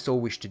 should we so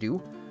wish to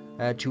do,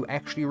 to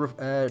actually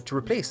to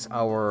replace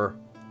our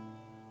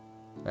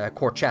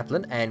court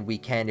chaplain, and we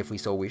can, if we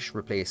so wish,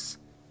 replace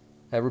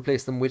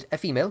them with a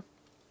female.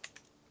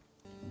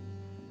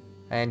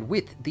 And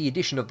with the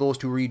addition of those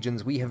two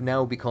regions, we have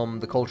now become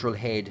the cultural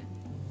head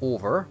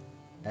over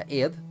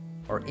Eid,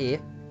 or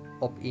A,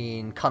 up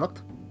in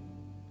Connacht.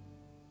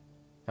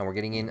 And we're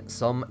getting in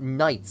some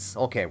knights.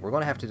 Okay, we're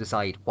going to have to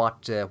decide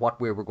what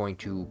way we're going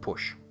to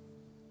push.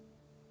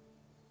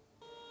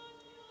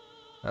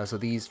 So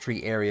these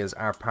three areas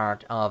are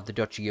part of the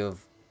Duchy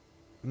of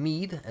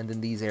Meath, and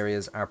then these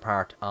areas are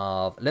part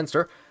of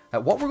Leinster.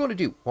 What we're going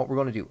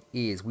to do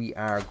is we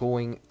are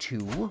going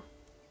to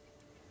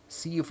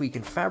see if we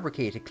can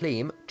fabricate a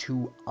claim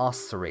to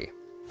Ossory.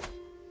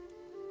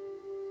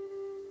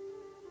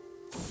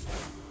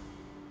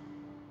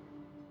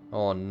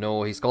 Oh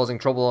no, he's causing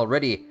trouble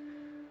already.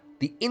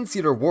 The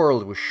insular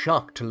world was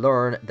shocked to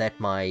learn that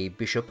my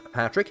Bishop,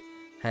 Patrick,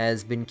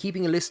 has been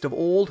keeping a list of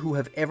all who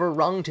have ever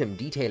wronged him,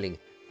 detailing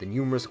the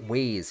numerous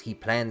ways he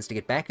plans to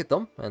get back at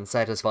them and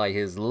satisfy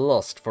his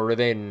lust for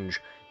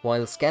revenge.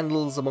 While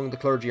scandals among the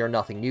clergy are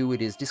nothing new,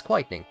 it is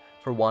disquieting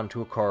for one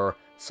to occur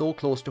so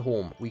close to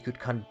home. We could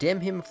condemn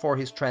him for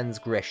his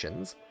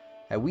transgressions.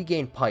 We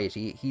gain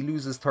piety, he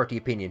loses 30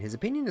 opinion. His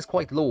opinion is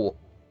quite low.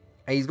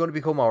 He's going to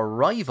become our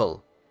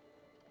rival.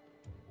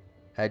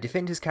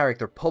 Defend his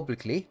character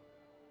publicly.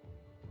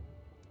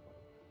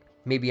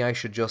 Maybe I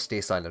should just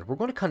stay silent. We're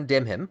going to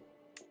condemn him.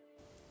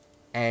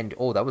 And,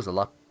 oh, that was a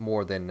lot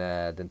more than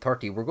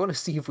 30. We're going to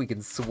see if we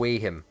can sway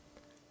him.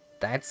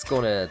 That's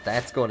gonna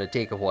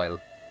take a while.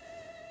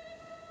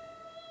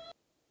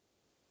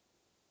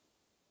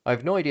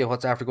 I've no idea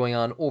what's after going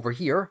on over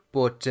here,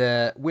 but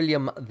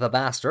William the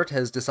Bastard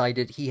has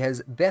decided he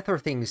has better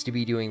things to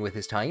be doing with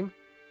his time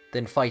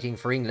than fighting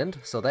for England,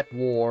 so that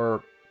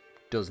war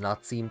does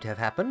not seem to have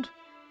happened.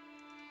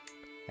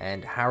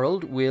 And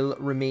Harold will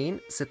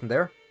remain sitting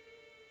there,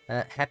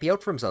 happy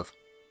out for himself.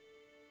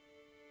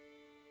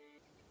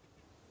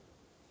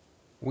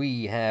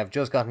 We have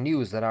just got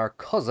news that our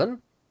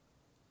cousin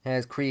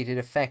has created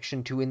a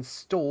faction to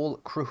install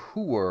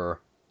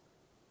Crusader.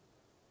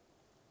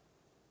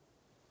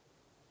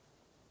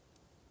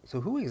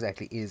 So who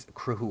exactly is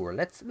Crusader?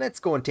 Let's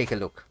go and take a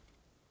look.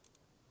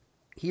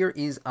 Here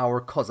is our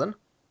cousin,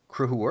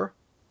 Crusader,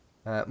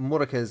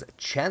 Murica's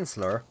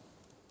Chancellor.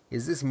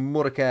 Is this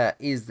Murica?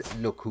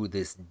 Look who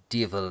this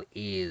devil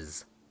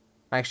is.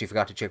 I actually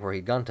forgot to check where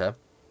he'd gone to.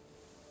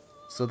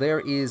 So there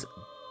is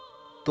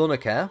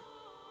Donica,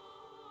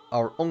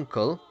 our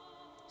uncle.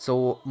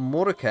 So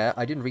Murica,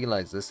 I didn't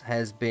realize this,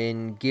 has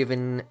been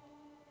given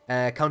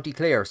County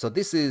Clare. So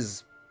this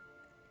is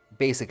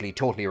basically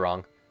totally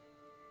wrong.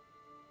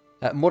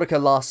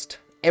 Murica lost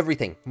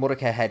everything.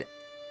 Murica had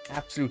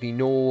absolutely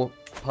no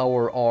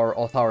power or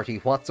authority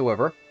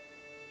whatsoever.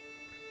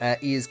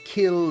 Is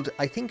killed,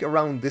 I think,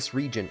 around this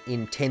region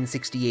in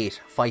 1068,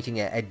 fighting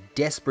a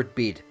desperate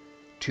bid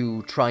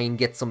to try and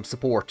get some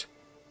support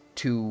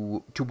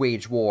to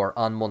wage war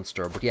on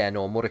Munster. But yeah,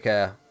 no,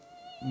 Murica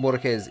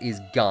is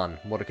gone.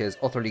 Murica is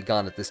utterly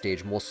gone at this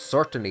stage. Most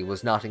certainly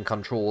was not in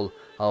control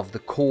of the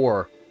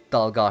core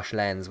Dalgosh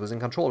lands, was in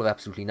control of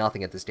absolutely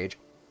nothing at this stage.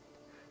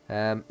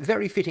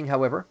 Very fitting,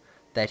 however,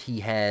 that he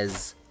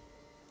has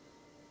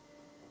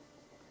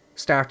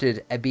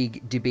started a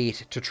big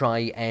debate to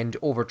try and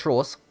overthrow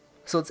us.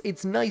 So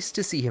it's nice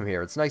to see him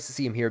here. It's nice to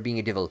see him here being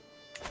a devil.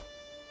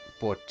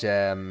 But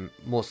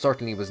most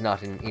certainly was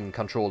not in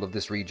control of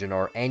this region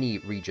or any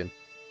region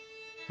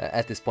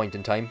at this point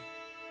in time.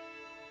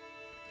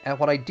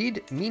 What I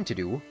did mean to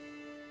do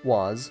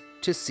was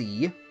to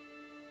see...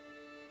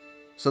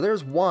 So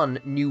there's one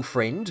new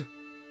friend.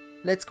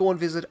 Let's go and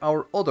visit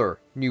our other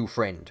new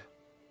friend.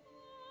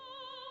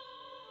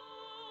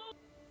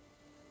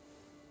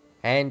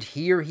 And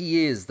here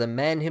he is, the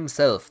man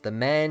himself, the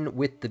man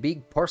with the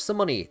big purse of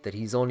money that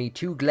he's only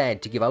too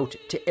glad to give out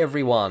to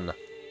everyone.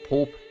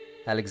 Pope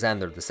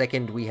Alexander II.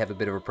 We have a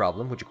bit of a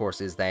problem, which of course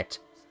is that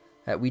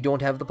we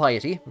don't have the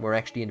piety. We're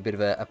actually in a bit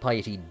of a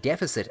piety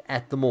deficit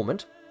at the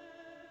moment.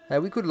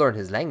 We could learn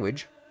his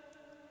language.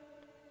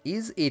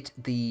 Is it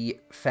the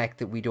fact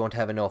that we don't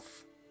have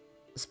enough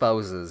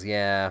spouses?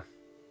 Yeah,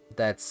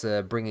 that's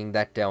bringing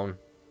that down.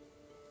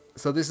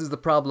 So this is the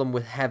problem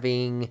with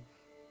having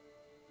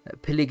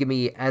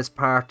polygamy as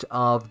part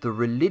of the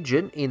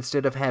religion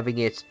instead of having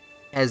it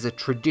as a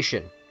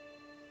tradition.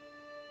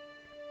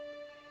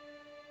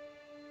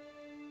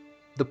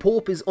 The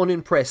Pope is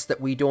unimpressed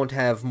that we don't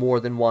have more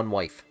than one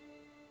wife.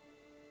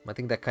 I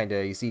think that kind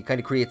of, you see, kind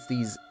of creates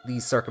these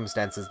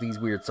circumstances, these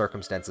weird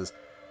circumstances.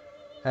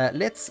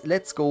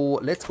 Let's go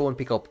and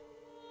pick up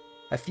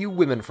a few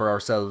women for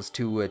ourselves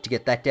to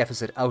get that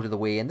deficit out of the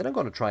way, and then I'm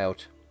going to try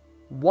out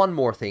one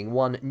more thing,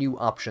 one new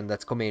option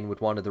that's come in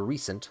with one of the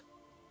recent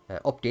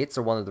updates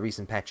or one of the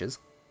recent patches.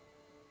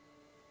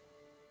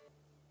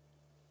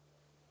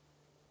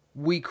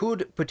 We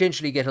could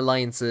potentially get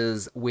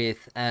alliances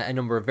with a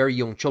number of very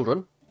young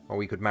children, or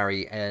we could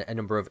marry a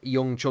number of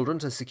young children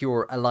to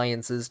secure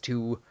alliances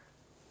to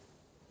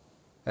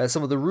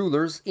some of the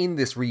rulers in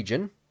this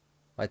region.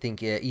 I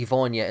think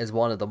Ivonia is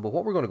one of them, but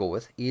what we're going to go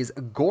with is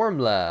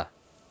Gormla.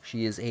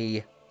 She is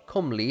a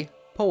comely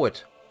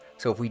poet.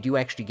 So if we do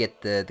actually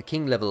get the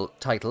king level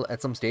title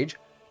at some stage,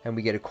 and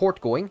we get a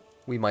court going,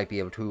 we might be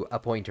able to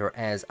appoint her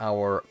as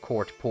our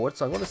court poet.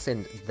 So I'm going to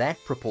send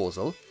that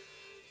proposal.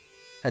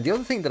 And the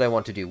other thing that I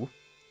want to do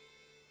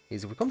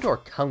is if we come to our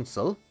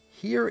council,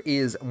 here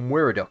is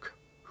Murchad,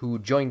 who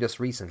joined us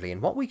recently.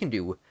 And what we can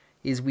do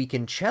is we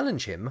can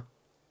challenge him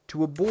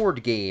to a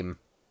board game.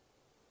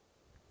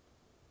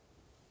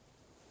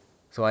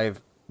 So I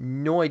have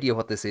no idea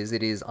what this is.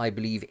 It is, I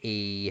believe,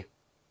 a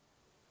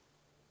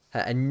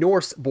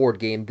Norse board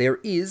game. There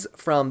is,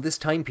 from this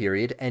time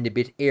period and a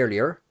bit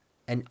earlier,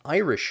 an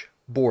Irish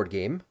board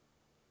game,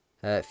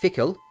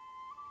 Fickle.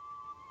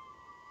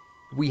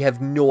 We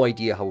have no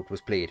idea how it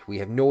was played. We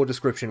have no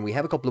description. We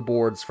have a couple of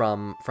boards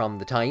from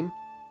the time.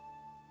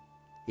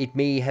 It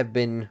may have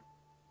been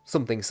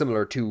something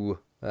similar to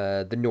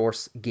the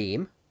Norse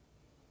game.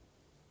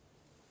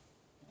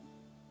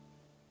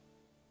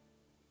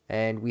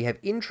 And we have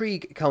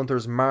intrigue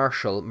counters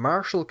martial,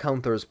 martial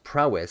counters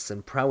prowess,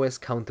 and prowess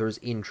counters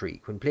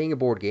intrigue. When playing a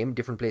board game,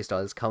 different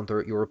playstyles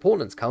counter your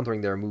opponents.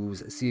 Countering their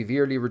moves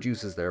severely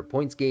reduces their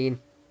points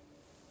gain.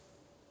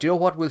 Do you know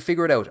what? We'll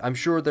figure it out. I'm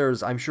sure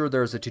there's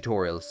a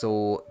tutorial,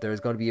 so there's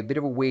going to be a bit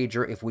of a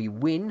wager. If we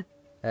win,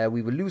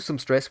 we will lose some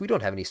stress. We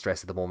don't have any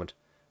stress at the moment,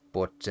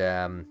 but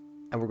and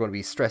we're going to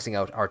be stressing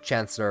out our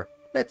Chancellor.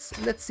 Let's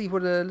see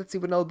what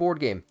an old board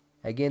game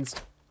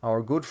against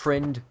our good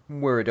friend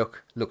Murchad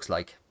looks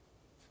like.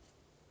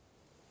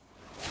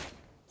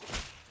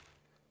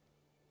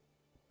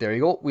 There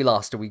you go. We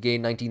lost, and we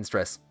gained 19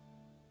 stress.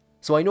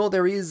 So I know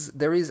there is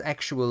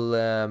actual.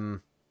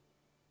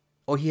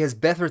 Oh, he has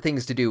better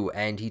things to do,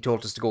 and he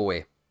told us to go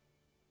away.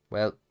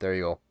 Well, there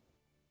you go.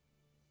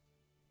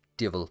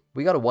 Devil.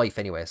 We got a wife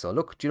anyway, so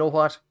look, do you know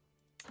what?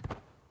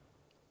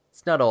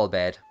 It's not all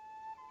bad.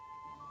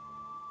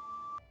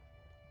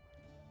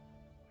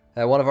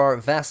 One of our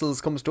vassals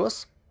comes to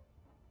us.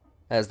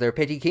 As their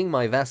petty king,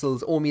 my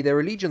vassals owe me their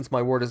allegiance.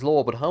 My word is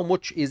law, but how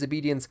much is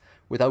obedience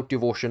without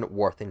devotion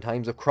worth? In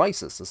times of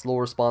crisis, a slow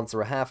response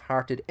or a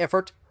half-hearted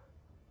effort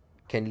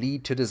can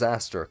lead to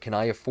disaster. Can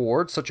I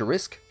afford such a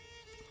risk?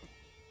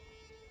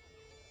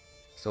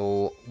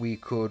 So we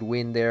could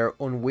win their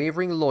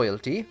unwavering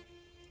loyalty.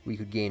 We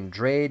could gain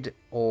dread,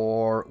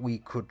 or we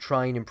could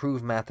try and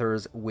improve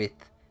matters with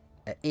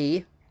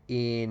A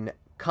in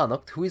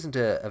Connacht, who isn't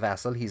a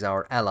vassal, he's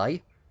our ally.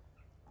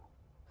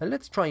 And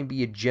let's try and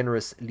be a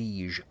generous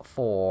liege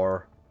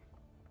for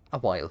a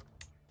while.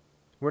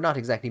 We're not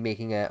exactly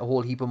making a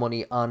whole heap of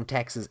money on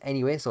taxes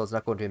anyway, so it's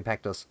not going to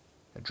impact us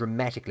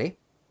dramatically.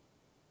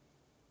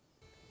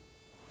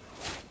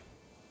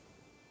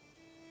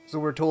 So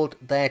we're told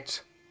a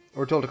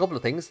couple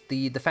of things.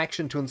 The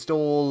faction to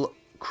install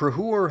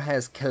Cruhur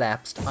has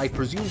collapsed. I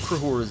presume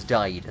Cruhur has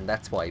died, and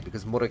that's why,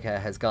 because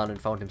Murchad has gone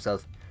and found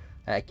himself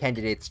a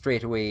candidate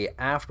straight away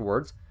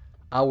afterwards.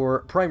 Our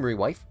primary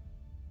wife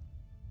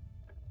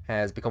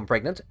has become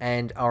pregnant,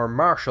 and our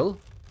marshal,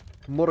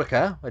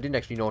 Murchad, I didn't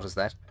actually notice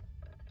that,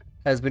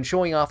 has been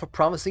showing off a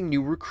promising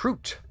new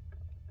recruit.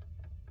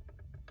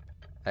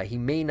 He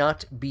may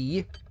not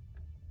be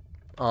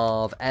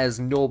of as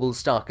noble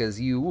stock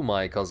as you,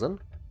 my cousin.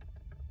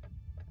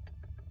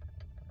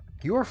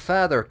 Your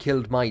father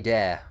killed my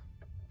dad.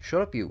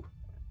 Shut up, you.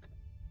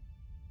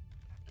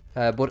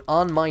 But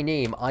on my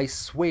name, I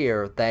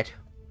swear that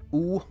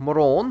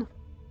Moron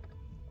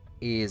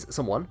is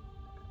someone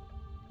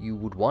you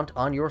would want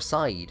on your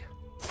side.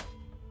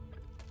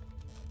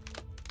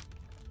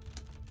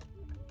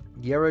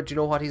 Yera, do you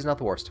know what? He's not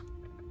the worst.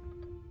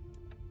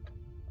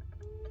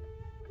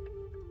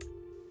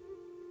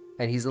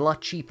 And he's a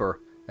lot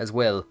cheaper as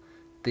well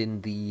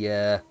than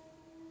the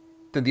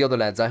other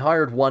lads. I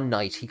hired one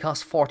knight. He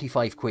cost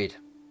 45 quid.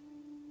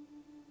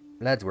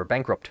 Lads, we're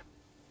bankrupt.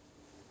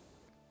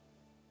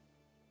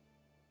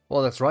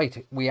 Well, that's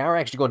right. We are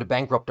actually going to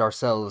bankrupt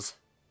ourselves.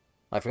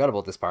 I forgot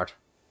about this part.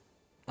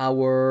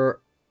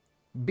 Our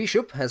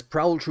bishop has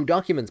prowled through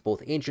documents,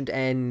 both ancient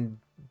and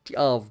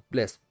of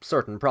less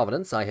certain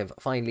provenance. I have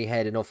finally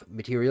had enough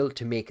material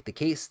to make the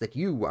case that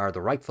you are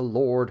the rightful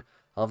lord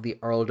of the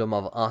earldom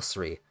of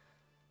Ossory.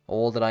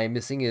 All that I am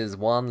missing is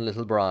one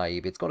little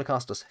bribe. It's going to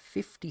cost us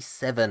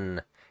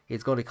 57.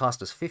 It's going to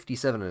cost us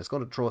 57, and it's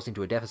going to throw us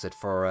into a deficit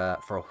for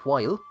a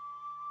while.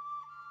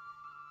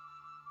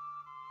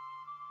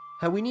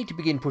 We need to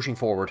begin pushing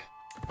forward.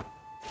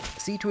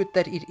 See to it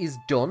that it is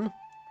done,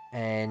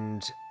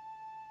 and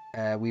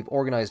we've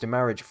organised a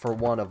marriage for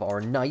one of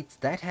our knights.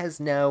 That has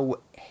now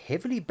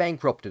heavily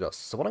bankrupted us.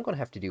 So what I'm going to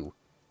have to do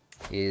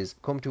is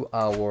come to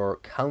our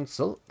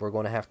council. We're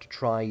going to have to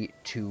try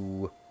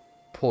to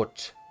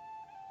put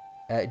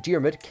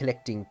Diarmid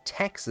collecting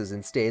taxes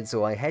instead.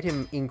 So I had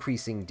him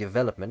increasing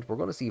development. We're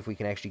going to see if we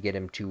can actually get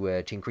him to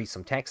increase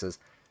some taxes.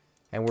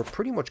 And we're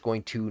pretty much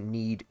going to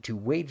need to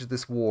wage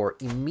this war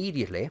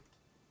immediately.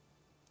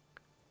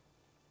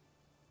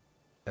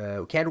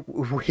 Can't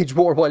wage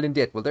war while in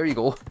debt. Well, there you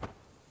go.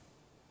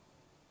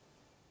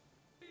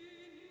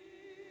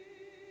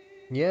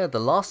 Yeah, the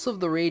loss of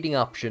the raiding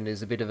option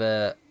is a bit of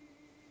a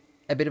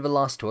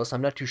loss to us.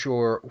 I'm not too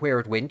sure where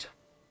it went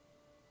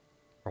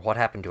or what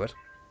happened to it.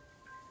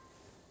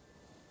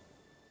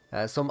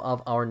 Some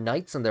of our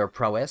knights and their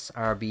prowess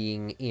are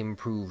being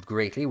improved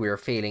greatly. We are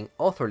failing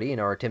utterly in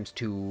our attempts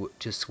to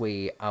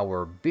sway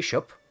our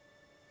bishop.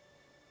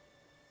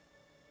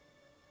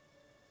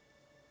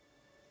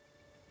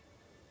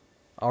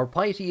 Our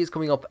piety is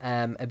coming up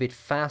a bit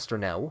faster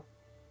now,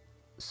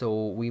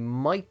 so we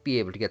might be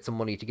able to get some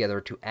money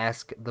together to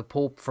ask the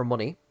Pope for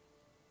money.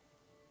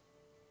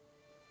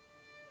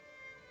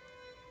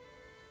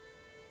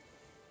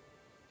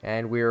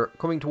 And we're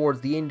coming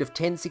towards the end of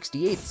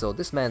 1068, so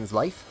this man's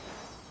life,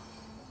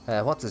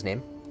 what's his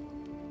name?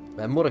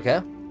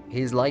 Murchad,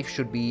 his life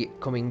should be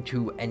coming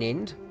to an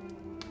end.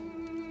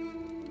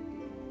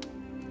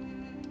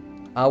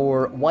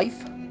 Our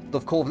wife,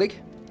 Dovkovlig,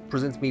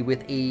 presents me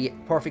with a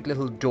perfect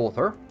little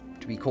daughter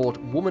to be called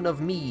Woman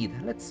of Mead.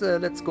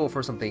 Let's go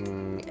for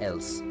something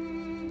else.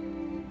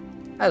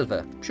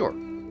 Alva, sure.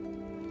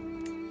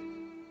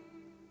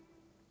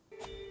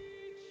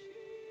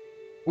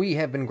 We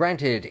have been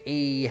granted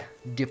a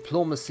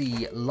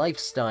diplomacy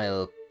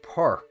lifestyle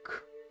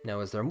perk. Now,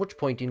 is there much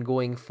point in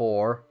going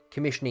for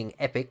commissioning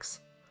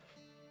epics,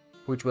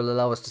 which will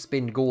allow us to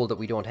spend gold that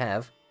we don't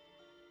have?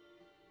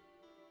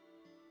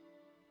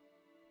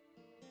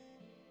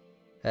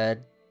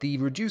 The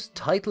reduced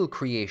title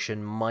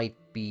creation might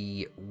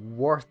be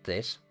worth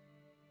it.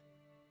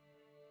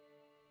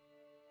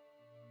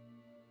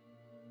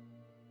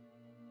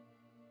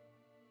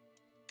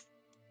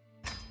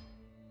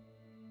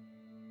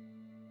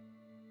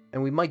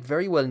 And we might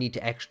very well need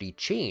to actually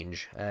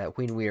change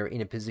when we're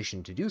in a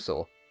position to do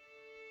so.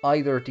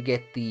 Either to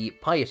get the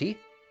piety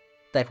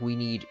that we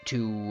need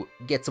to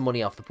get some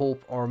money off the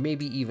Pope, or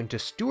maybe even to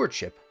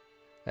stewardship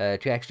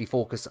to actually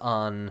focus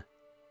on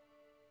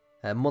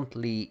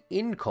monthly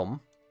income.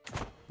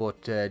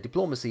 But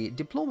diplomacy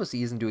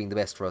isn't doing the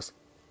best for us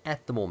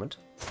at the moment.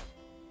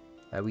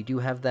 We do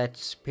have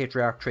that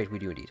patriarch trait, we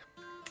do indeed.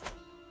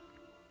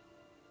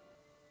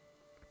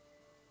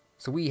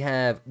 So we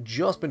have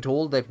just been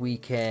told that we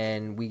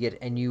get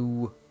a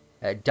new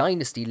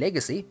dynasty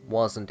legacy.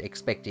 Wasn't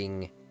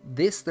expecting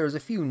this. There's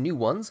a few new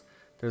ones.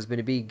 There's been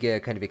a big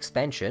kind of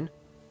expansion.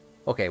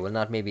 Okay,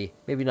 well, maybe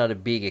not a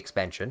big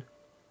expansion.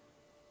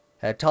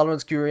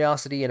 Tolerance,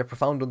 curiosity, and a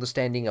profound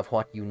understanding of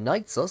what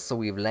unites us. So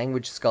we have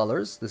language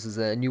scholars. This is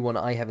a new one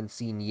I haven't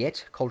seen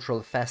yet.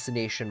 Cultural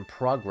fascination,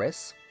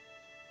 progress.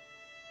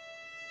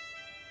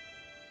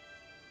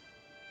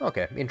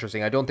 Okay,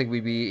 interesting. I don't think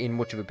we'd be in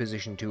much of a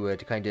position to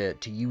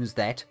use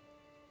that.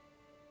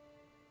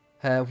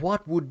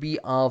 What would be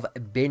of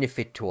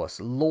benefit to us?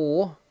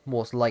 Law,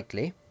 most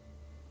likely.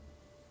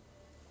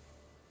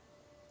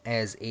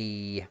 As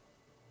an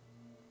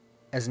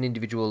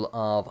individual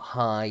of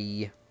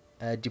high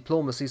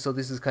diplomacy, so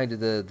this is kind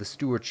of the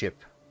stewardship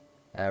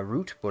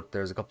route, but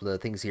there's a couple of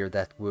things here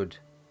that would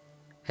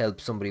help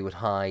somebody with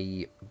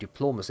high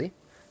diplomacy.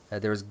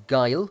 There's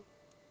guile,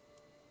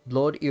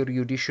 blood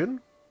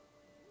erudition.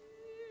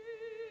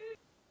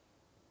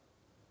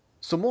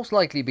 So most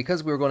likely,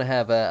 because we're going to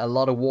have a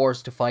lot of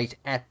wars to fight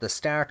at the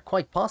start,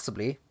 quite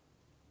possibly,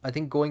 I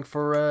think going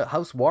for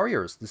House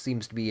Warriors. This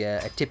seems to be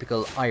a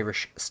typical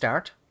Irish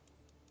start.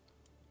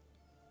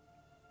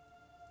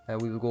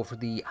 We will go for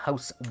the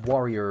House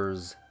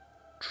Warriors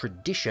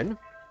tradition.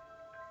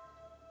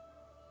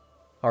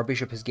 Our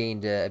bishop has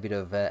gained a bit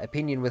of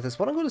opinion with us.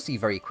 What I'm going to see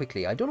very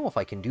quickly, I don't know if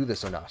I can do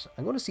this or not.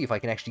 I'm going to see if I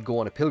can actually go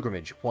on a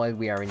pilgrimage while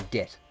we are in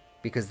debt,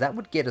 because that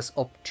would get us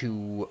up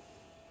to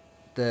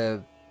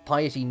the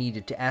piety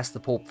needed to ask the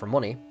Pope for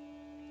money.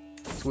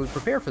 So we'll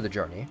prepare for the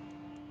journey.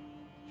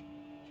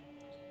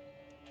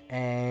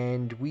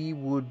 And we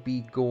would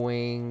be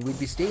going... We'd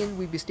be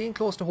staying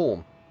close to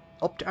home.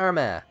 Up to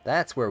Armagh.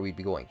 That's where we'd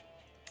be going.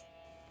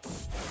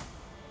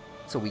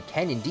 So we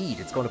can indeed.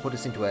 It's going to put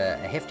us into a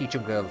hefty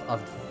chunk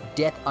of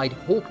debt. I'd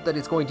hope that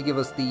it's going to give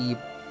us the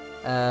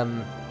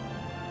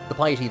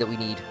piety that we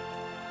need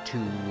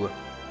to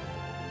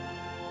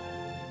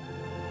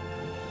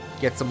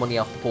get some money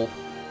off the Pope.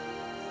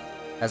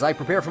 As I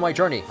prepare for my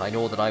journey, I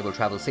know that I will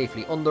travel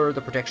safely under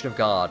the protection of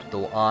God.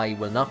 Though I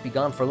will not be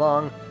gone for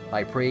long,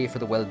 I pray for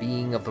the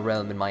well-being of the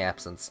realm in my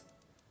absence.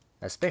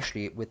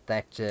 Especially with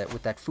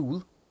that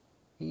fool.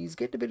 He's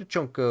getting a bit of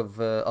chunk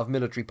of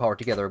military power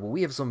together, but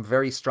we have some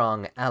very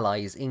strong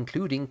allies,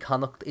 including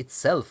Connacht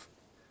itself,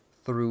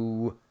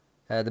 through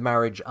the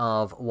marriage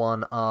of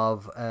one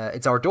of...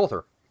 it's our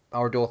daughter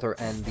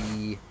and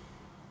the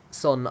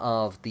son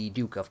of the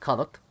Duke of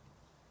Connacht.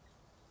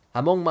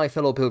 Among my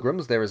fellow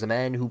pilgrims there is a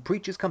man who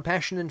preaches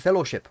compassion and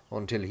fellowship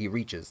until he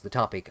reaches the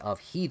topic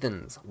of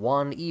heathens.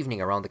 One evening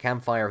around the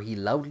campfire he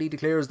loudly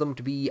declares them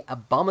to be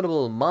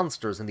abominable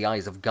monsters in the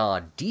eyes of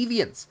God,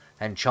 deviants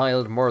and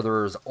child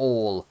murderers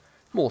all.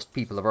 Most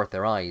people avert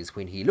their eyes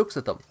when he looks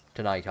at them.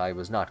 Tonight I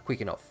was not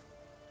quick enough.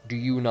 Do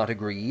you not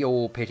agree,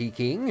 O petty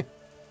king?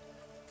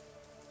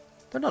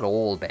 They're not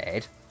all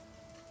bad.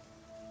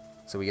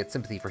 So we get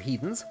sympathy for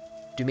heathens.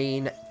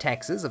 Domain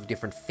taxes of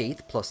different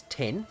faith plus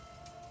 10.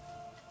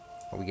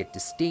 Or we get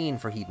disdain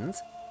for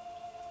heathens.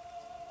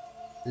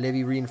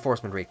 Levy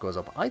reinforcement rate goes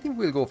up. I think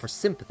we'll go for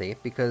sympathy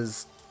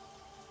because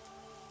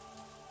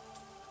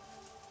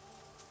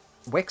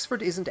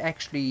Wexford isn't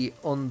actually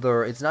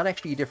under... It's not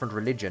actually a different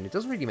religion. It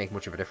doesn't really make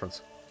much of a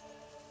difference.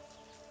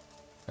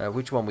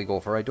 Which one we go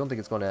for. I don't think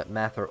it's going to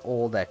matter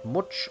all that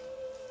much.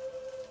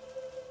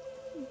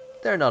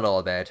 They're not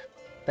all bad.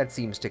 That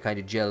seems to kind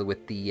of gel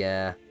with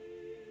the...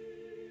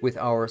 with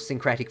our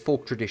syncretic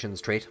folk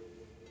traditions trait.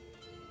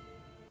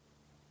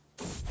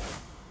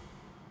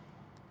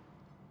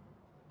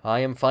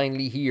 I am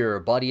finally here,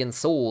 body and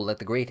soul, at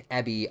the great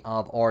abbey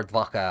of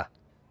Toirdelbach.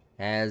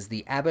 As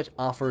the abbot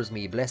offers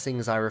me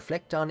blessings, I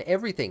reflect on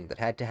everything that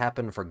had to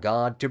happen for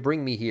God to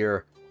bring me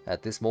here.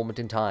 At this moment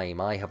in time,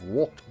 I have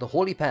walked the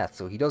holy path,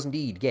 so he does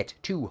indeed get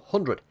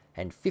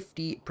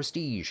 250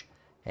 prestige.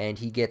 And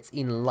he gets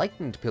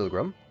Enlightened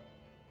Pilgrim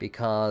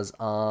because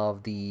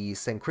of the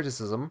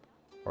syncretism,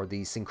 or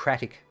the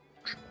syncretic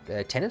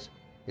tenet,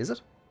 is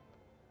it?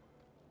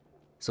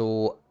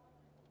 So,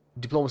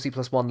 diplomacy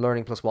 +1,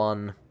 learning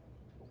 +1.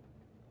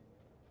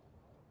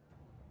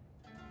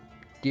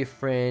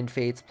 Different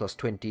fates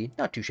 +20.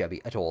 Not too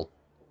shabby at all.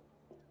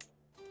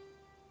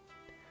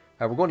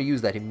 We're going to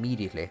use that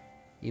immediately.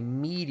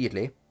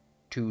 Immediately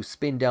to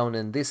spin down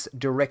in this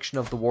direction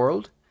of the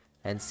world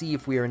and see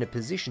if we are in a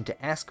position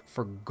to ask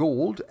for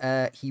gold.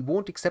 He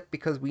won't accept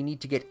because we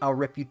need to get our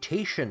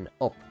reputation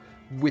up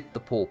with the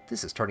Pope.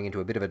 This is turning into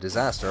a bit of a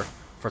disaster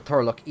for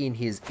Toirdelbach in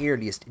his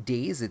earliest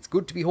days. It's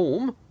good to be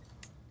home.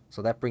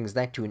 So that brings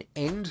that to an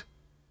end.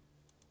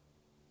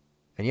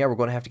 And yeah, we're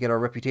going to have to get our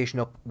reputation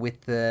up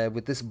with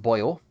this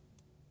boyo.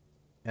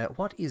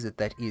 What is it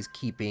that is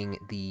keeping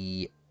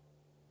the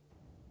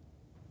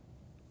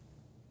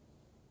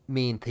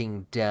main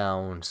thing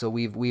down? So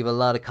we've a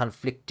lot of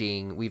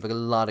conflicting traits. We have a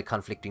lot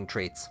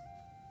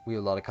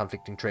of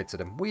conflicting traits of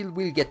them.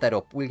 We'll get that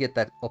up. We'll get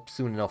that up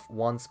soon enough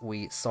once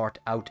we sort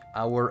out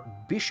our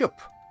bishop.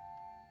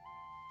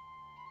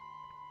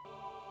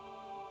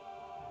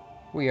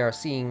 We are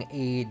seeing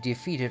a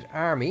defeated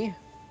army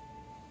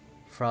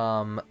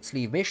from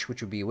Sleeve-Mish,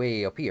 which would be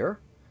way up here.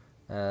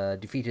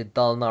 Defeated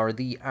Dalnar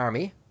the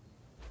army.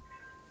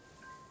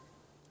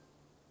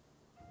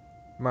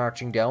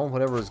 Marching down,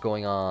 whatever is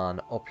going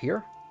on up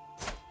here.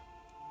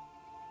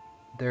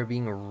 They're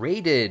being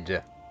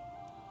raided.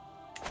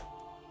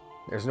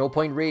 There's no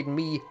point raiding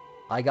me.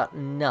 I got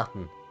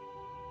nothing.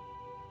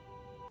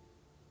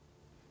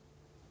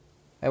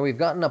 And we've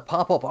gotten a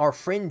pop-up. Our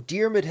friend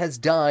Diarmid has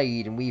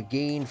died, and we've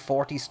gained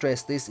 40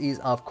 stress. This is,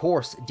 of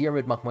course,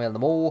 Diarmid MacMail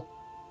Namo,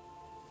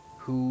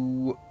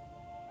 who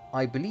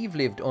I believe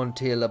lived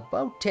until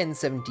about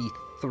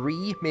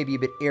 1073, maybe a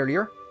bit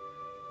earlier.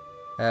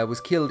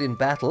 Was killed in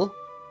battle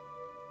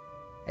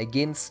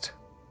against...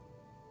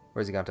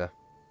 Where's he gone to?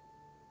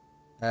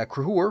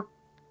 Cruhur,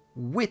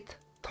 with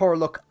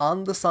Toirdelbach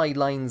on the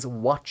sidelines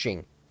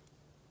watching.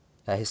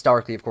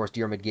 Historically, of course,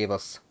 Diarmid gave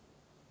us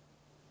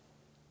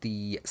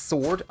the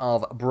sword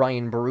of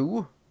Brian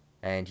Boru,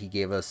 and he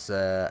gave us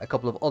a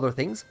couple of other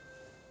things.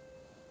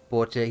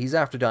 But he's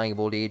after dying of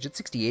old age at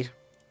 68,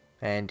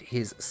 and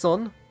his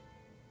son,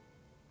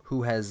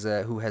 who has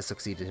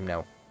succeeded him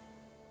now,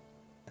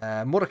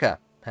 Murchad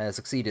has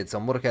succeeded. So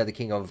Murchad, the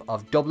king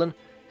of Dublin,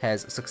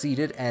 has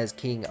succeeded as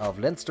king of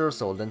Leinster.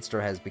 So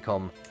Leinster has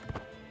become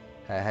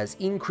has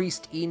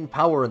increased in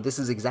power, and this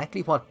is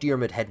exactly what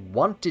Diarmid had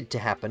wanted to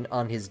happen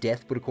on his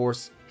death. But of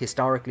course,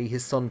 historically,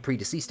 his son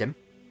predeceased him.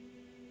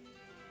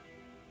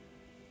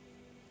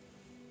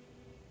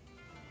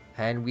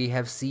 And we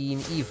have seen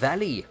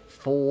Ivali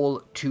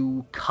fall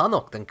to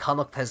Connacht, and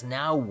Connacht has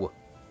now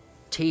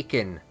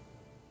taken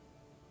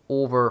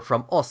over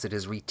from us. It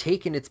has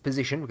retaken its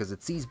position because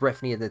it seized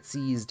Breffni and it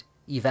seized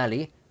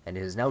Ivali, and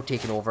it has now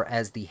taken over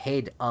as the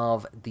head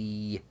of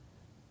the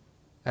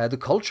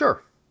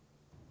culture.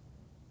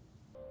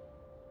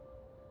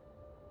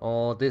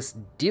 Oh, this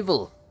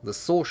divil, the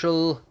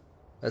social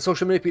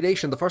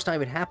manipulation. The first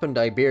time it happened,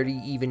 I barely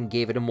even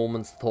gave it a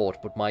moment's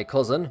thought, but my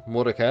cousin,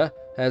 Murchad,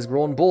 has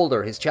grown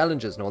bolder. His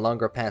challenges no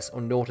longer pass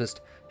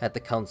unnoticed at the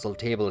council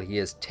table. He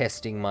is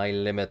testing my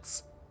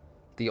limits.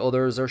 The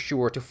others are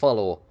sure to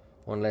follow,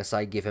 unless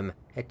I give him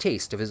a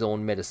taste of his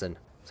own medicine.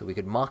 So we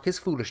could mock his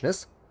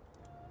foolishness.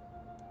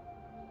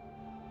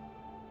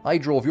 I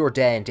drove your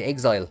dad into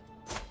exile.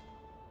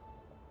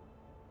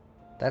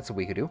 That's what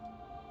we could do.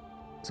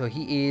 So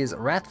he is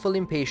wrathful,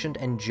 impatient,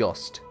 and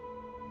just.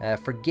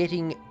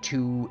 Forgetting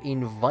to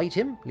invite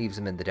him leaves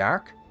him in the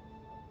dark.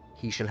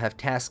 He shall have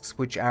tasks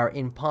which are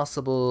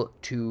impossible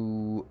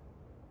to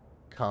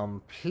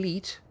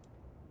complete.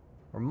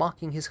 We're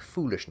mocking his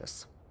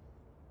foolishness.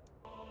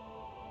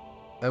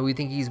 We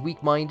think he's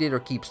weak-minded or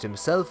keeps to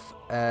himself.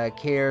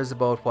 Cares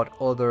about what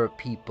other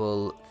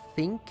people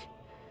think.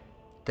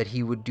 That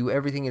he would do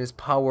everything in his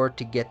power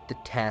to get the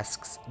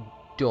tasks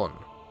done.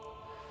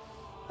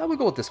 We'll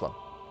go with this one.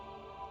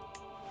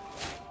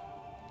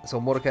 So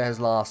Murchad has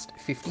lost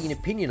 15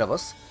 opinion of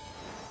us.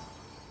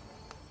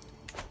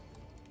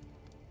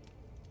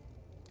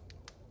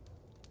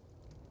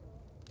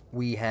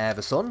 We have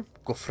a son,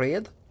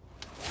 Gofraid.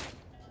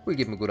 We'll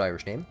give him a good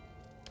Irish name.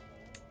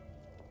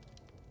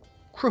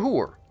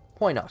 Cruhur,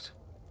 why not?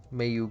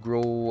 May you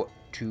grow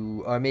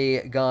to...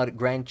 may God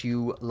grant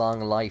you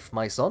long life,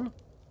 my son.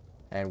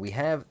 And we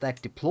have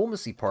that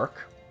diplomacy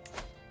perk.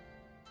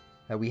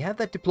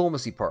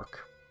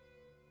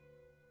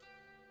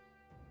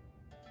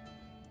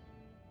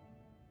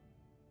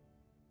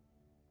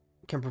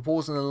 Can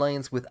propose an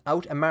alliance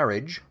without a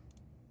marriage.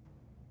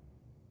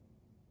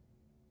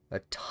 A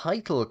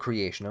title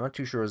creation. I'm not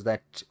too sure. Is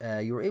that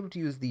you're able to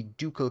use the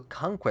ducal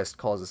conquest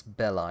causes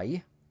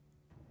belli.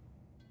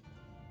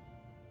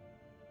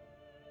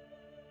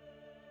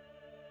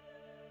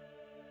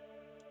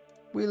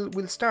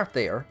 We'll start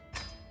there.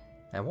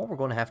 And what we're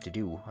going to have to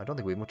do, I don't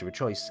think we have much of a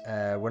choice.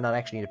 We're not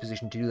actually in a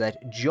position to do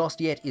that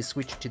just yet. Is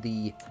switch to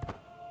the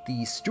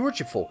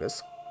stewardship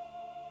focus,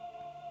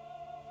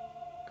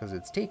 because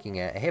it's taking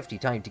a hefty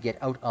time to get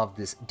out of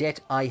this debt.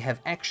 I have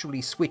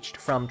actually switched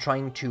from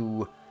trying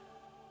to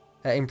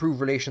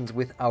improve relations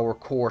with our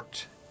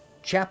court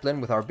chaplain,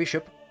 with our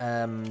bishop,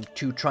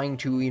 to trying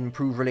to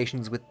improve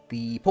relations with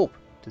the Pope,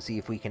 to see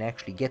if we can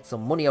actually get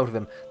some money out of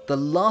him. The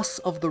loss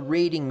of the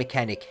raiding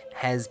mechanic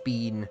has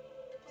been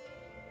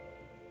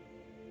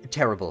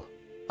terrible.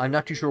 I'm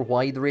not too sure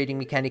why the raiding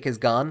mechanic has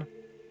gone,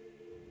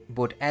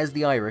 but as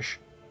the Irish,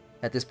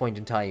 at this point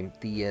in time,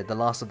 the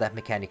loss of that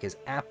mechanic is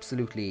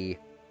absolutely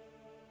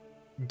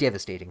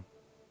devastating.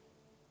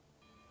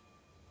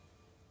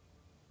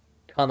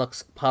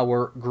 Connacht's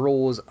power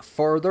grows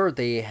further.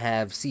 They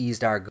have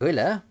seized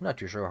Argyll. Not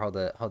too sure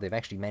how they've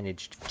actually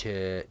managed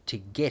to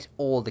get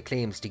all the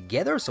claims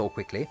together so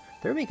quickly.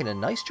 They're making a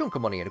nice chunk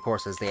of money, and of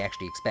course, as they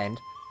actually expand,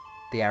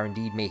 they are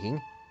indeed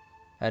making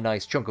a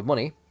nice chunk of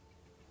money.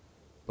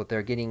 But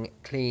they're getting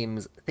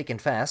claims thick and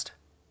fast.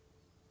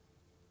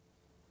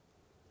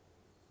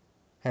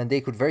 And they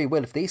could very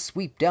well, if they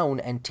sweep down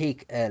and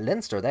take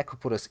Leinster, that could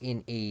put us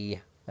in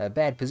a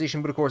bad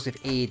position. But of course, if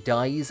A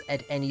dies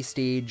at any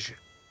stage,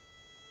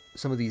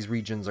 some of these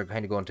regions are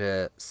kind of going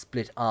to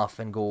split off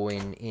and go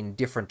in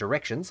different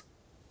directions.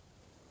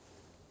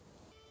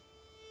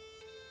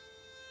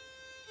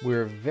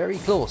 We're very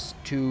close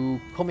to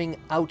coming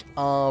out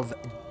of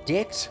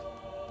debt.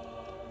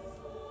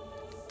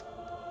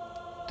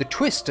 The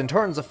twists and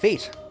turns of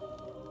fate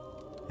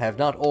have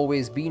not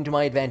always been to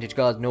my advantage.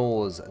 God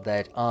knows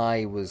that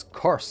I was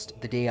cursed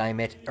the day I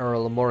met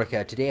Earl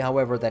Murchad. Today,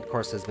 however, that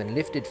curse has been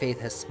lifted. Fate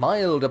has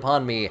smiled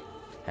upon me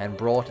and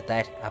brought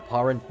that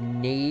abhorrent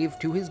knave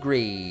to his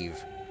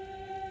grave.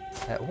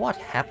 What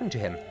happened to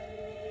him?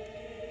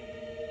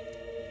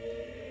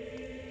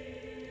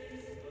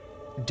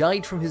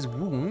 Died from his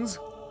wounds.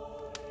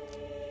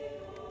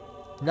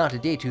 Not a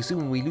day too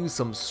soon, we lose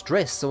some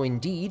stress, so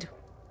indeed,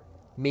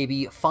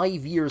 maybe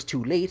 5 years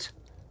too late,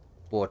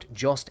 but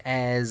just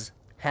as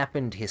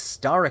happened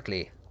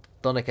historically,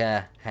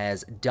 Donnacha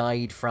has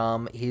died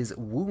from his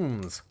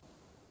wounds.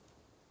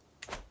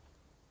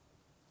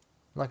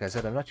 Like I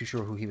said, I'm not too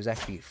sure who he was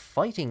actually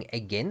fighting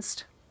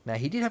against. Now,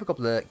 he did have a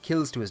couple of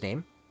kills to his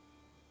name.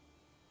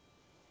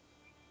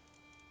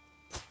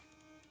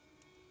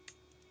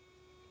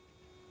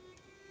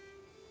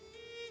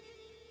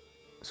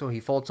 So he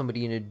fought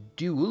somebody in a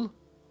duel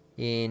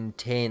in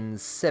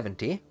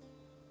 1070.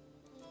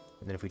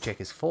 And then if we check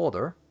his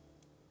father,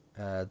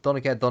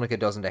 Donnacha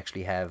doesn't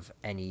actually have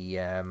any...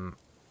 I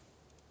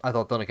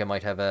thought Donnacha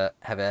might have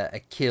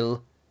a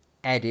kill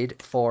added,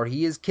 for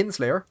he is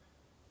Kinslayer.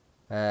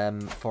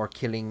 For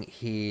killing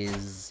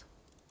his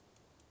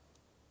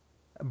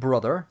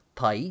brother,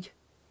 Taig.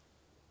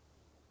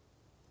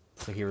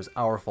 So here's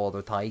our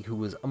father, Taig, who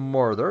was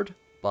murdered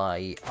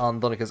on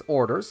Donnacha's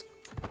orders.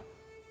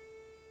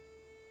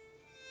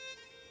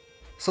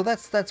 So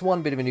that's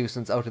one bit of a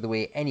nuisance out of the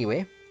way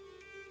anyway.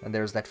 And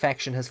there's that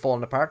faction has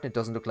fallen apart, and it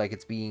doesn't look like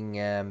it's being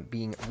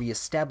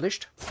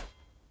re-established.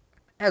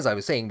 As I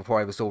was saying before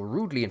I was so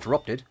rudely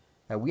interrupted,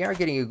 we are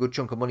getting a good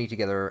chunk of money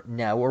together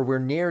now, or we're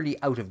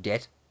nearly out of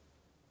debt.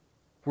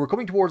 We're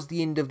coming towards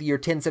the end of the year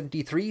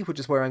 1073, which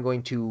is where I'm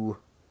going to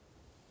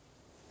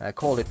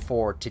call it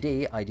for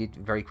today. I did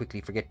very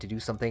quickly forget to do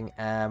something.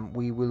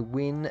 We will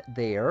win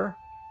there.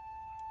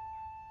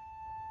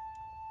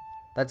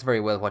 That's very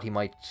well what he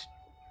might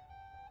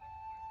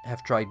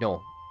have tried.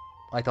 No,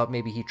 I thought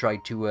maybe he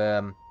tried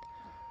to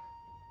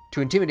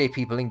intimidate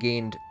people and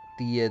gained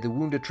the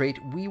wounded trait.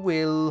 We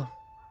will...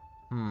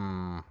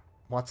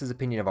 what's his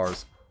opinion of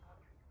ours?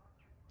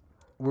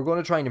 We're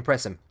going to try and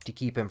impress him to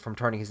keep him from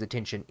turning his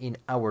attention in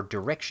our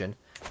direction.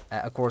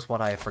 Of course,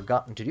 what I have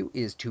forgotten to do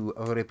is to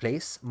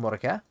replace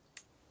Murchad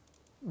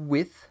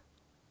with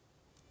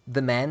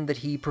the man that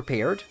he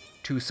prepared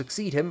to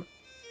succeed him.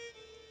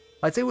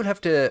 I'd say we'll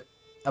have to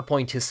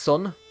appoint his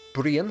son,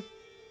 Brian,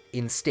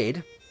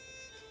 instead,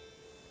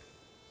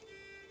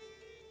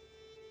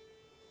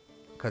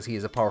 because he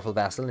is a powerful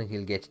vassal and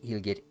he'll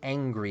get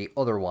angry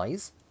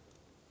otherwise.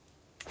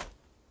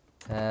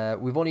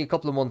 We've only a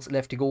couple of months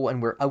left to go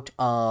and we're out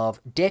of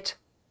debt.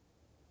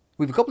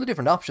 We've a couple of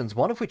different options,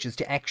 one of which is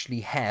to actually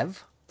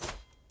have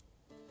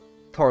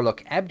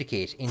Toirdelbach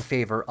abdicate in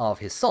favour of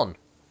his son,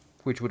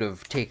 which would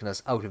have taken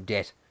us out of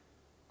debt.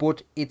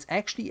 But it's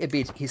actually a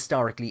bit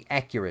historically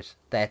accurate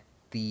that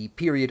the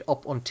period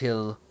up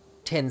until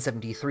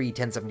 1073,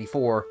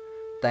 1074,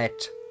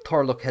 that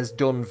Toirdelbach has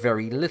done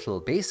very little.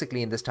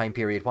 Basically, in this time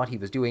period, what he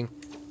was doing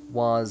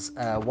was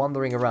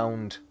wandering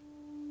around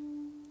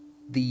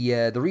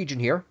the region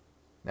here,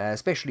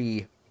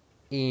 especially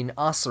in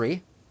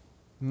Ossory,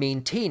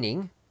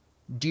 maintaining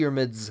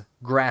Diarmaid's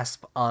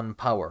grasp on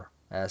power,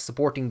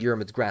 supporting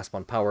Diarmaid's grasp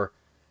on power,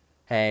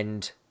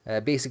 and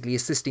basically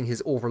assisting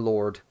his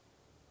overlord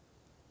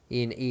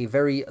in a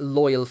very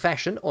loyal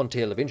fashion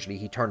until eventually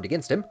he turned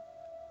against him,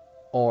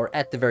 or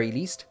at the very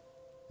least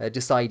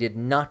decided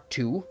not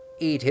to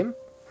aid him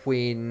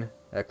when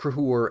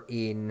Cruhur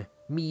in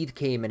Meath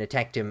came and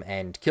attacked him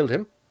and killed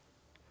him.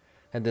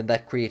 And then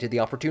that created the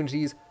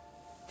opportunities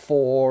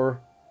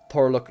for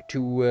Toirdelbach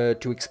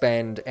to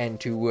expand and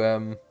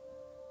to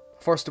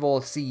first of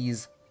all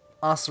seize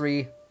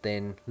Ossory,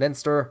 then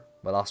Leinster,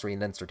 well, Ossory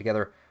and Leinster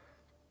together.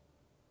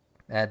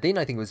 Then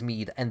I think it was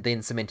Meath, and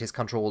then cement his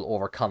control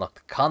over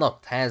Connacht.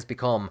 Connacht has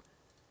become,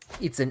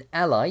 it's an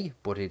ally,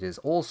 but it is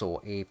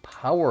also a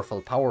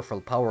powerful,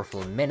 powerful,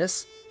 powerful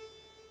menace.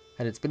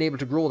 And it's been able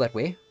to grow that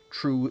way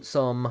through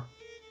some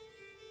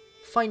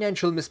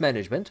financial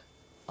mismanagement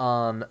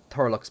on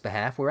Toirdelbach's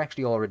behalf. We're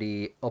actually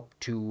already up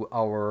to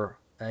our,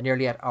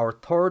 nearly at our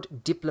third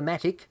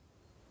diplomatic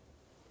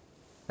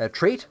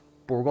trait.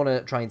 But we're going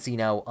to try and see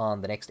now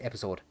on the next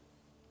episode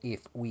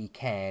if we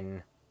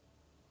can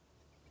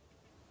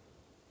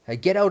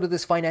get out of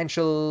this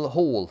financial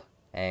hole,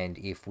 and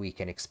if we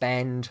can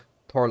expand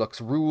Toirdelbach's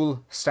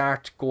rule,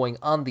 start going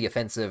on the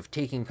offensive,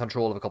 taking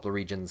control of a couple of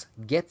regions,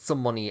 get some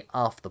money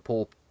off the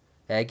Pope,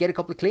 get a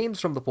couple of claims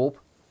from the Pope,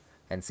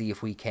 and see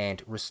if we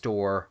can't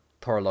restore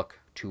Toirdelbach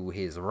to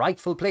his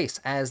rightful place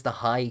as the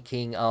High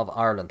King of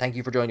Ireland. Thank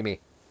you for joining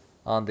me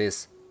on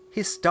this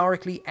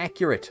historically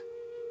accurate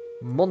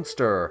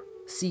Munster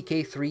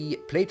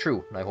CK3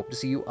 playthrough, and I hope to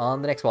see you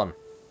on the next one.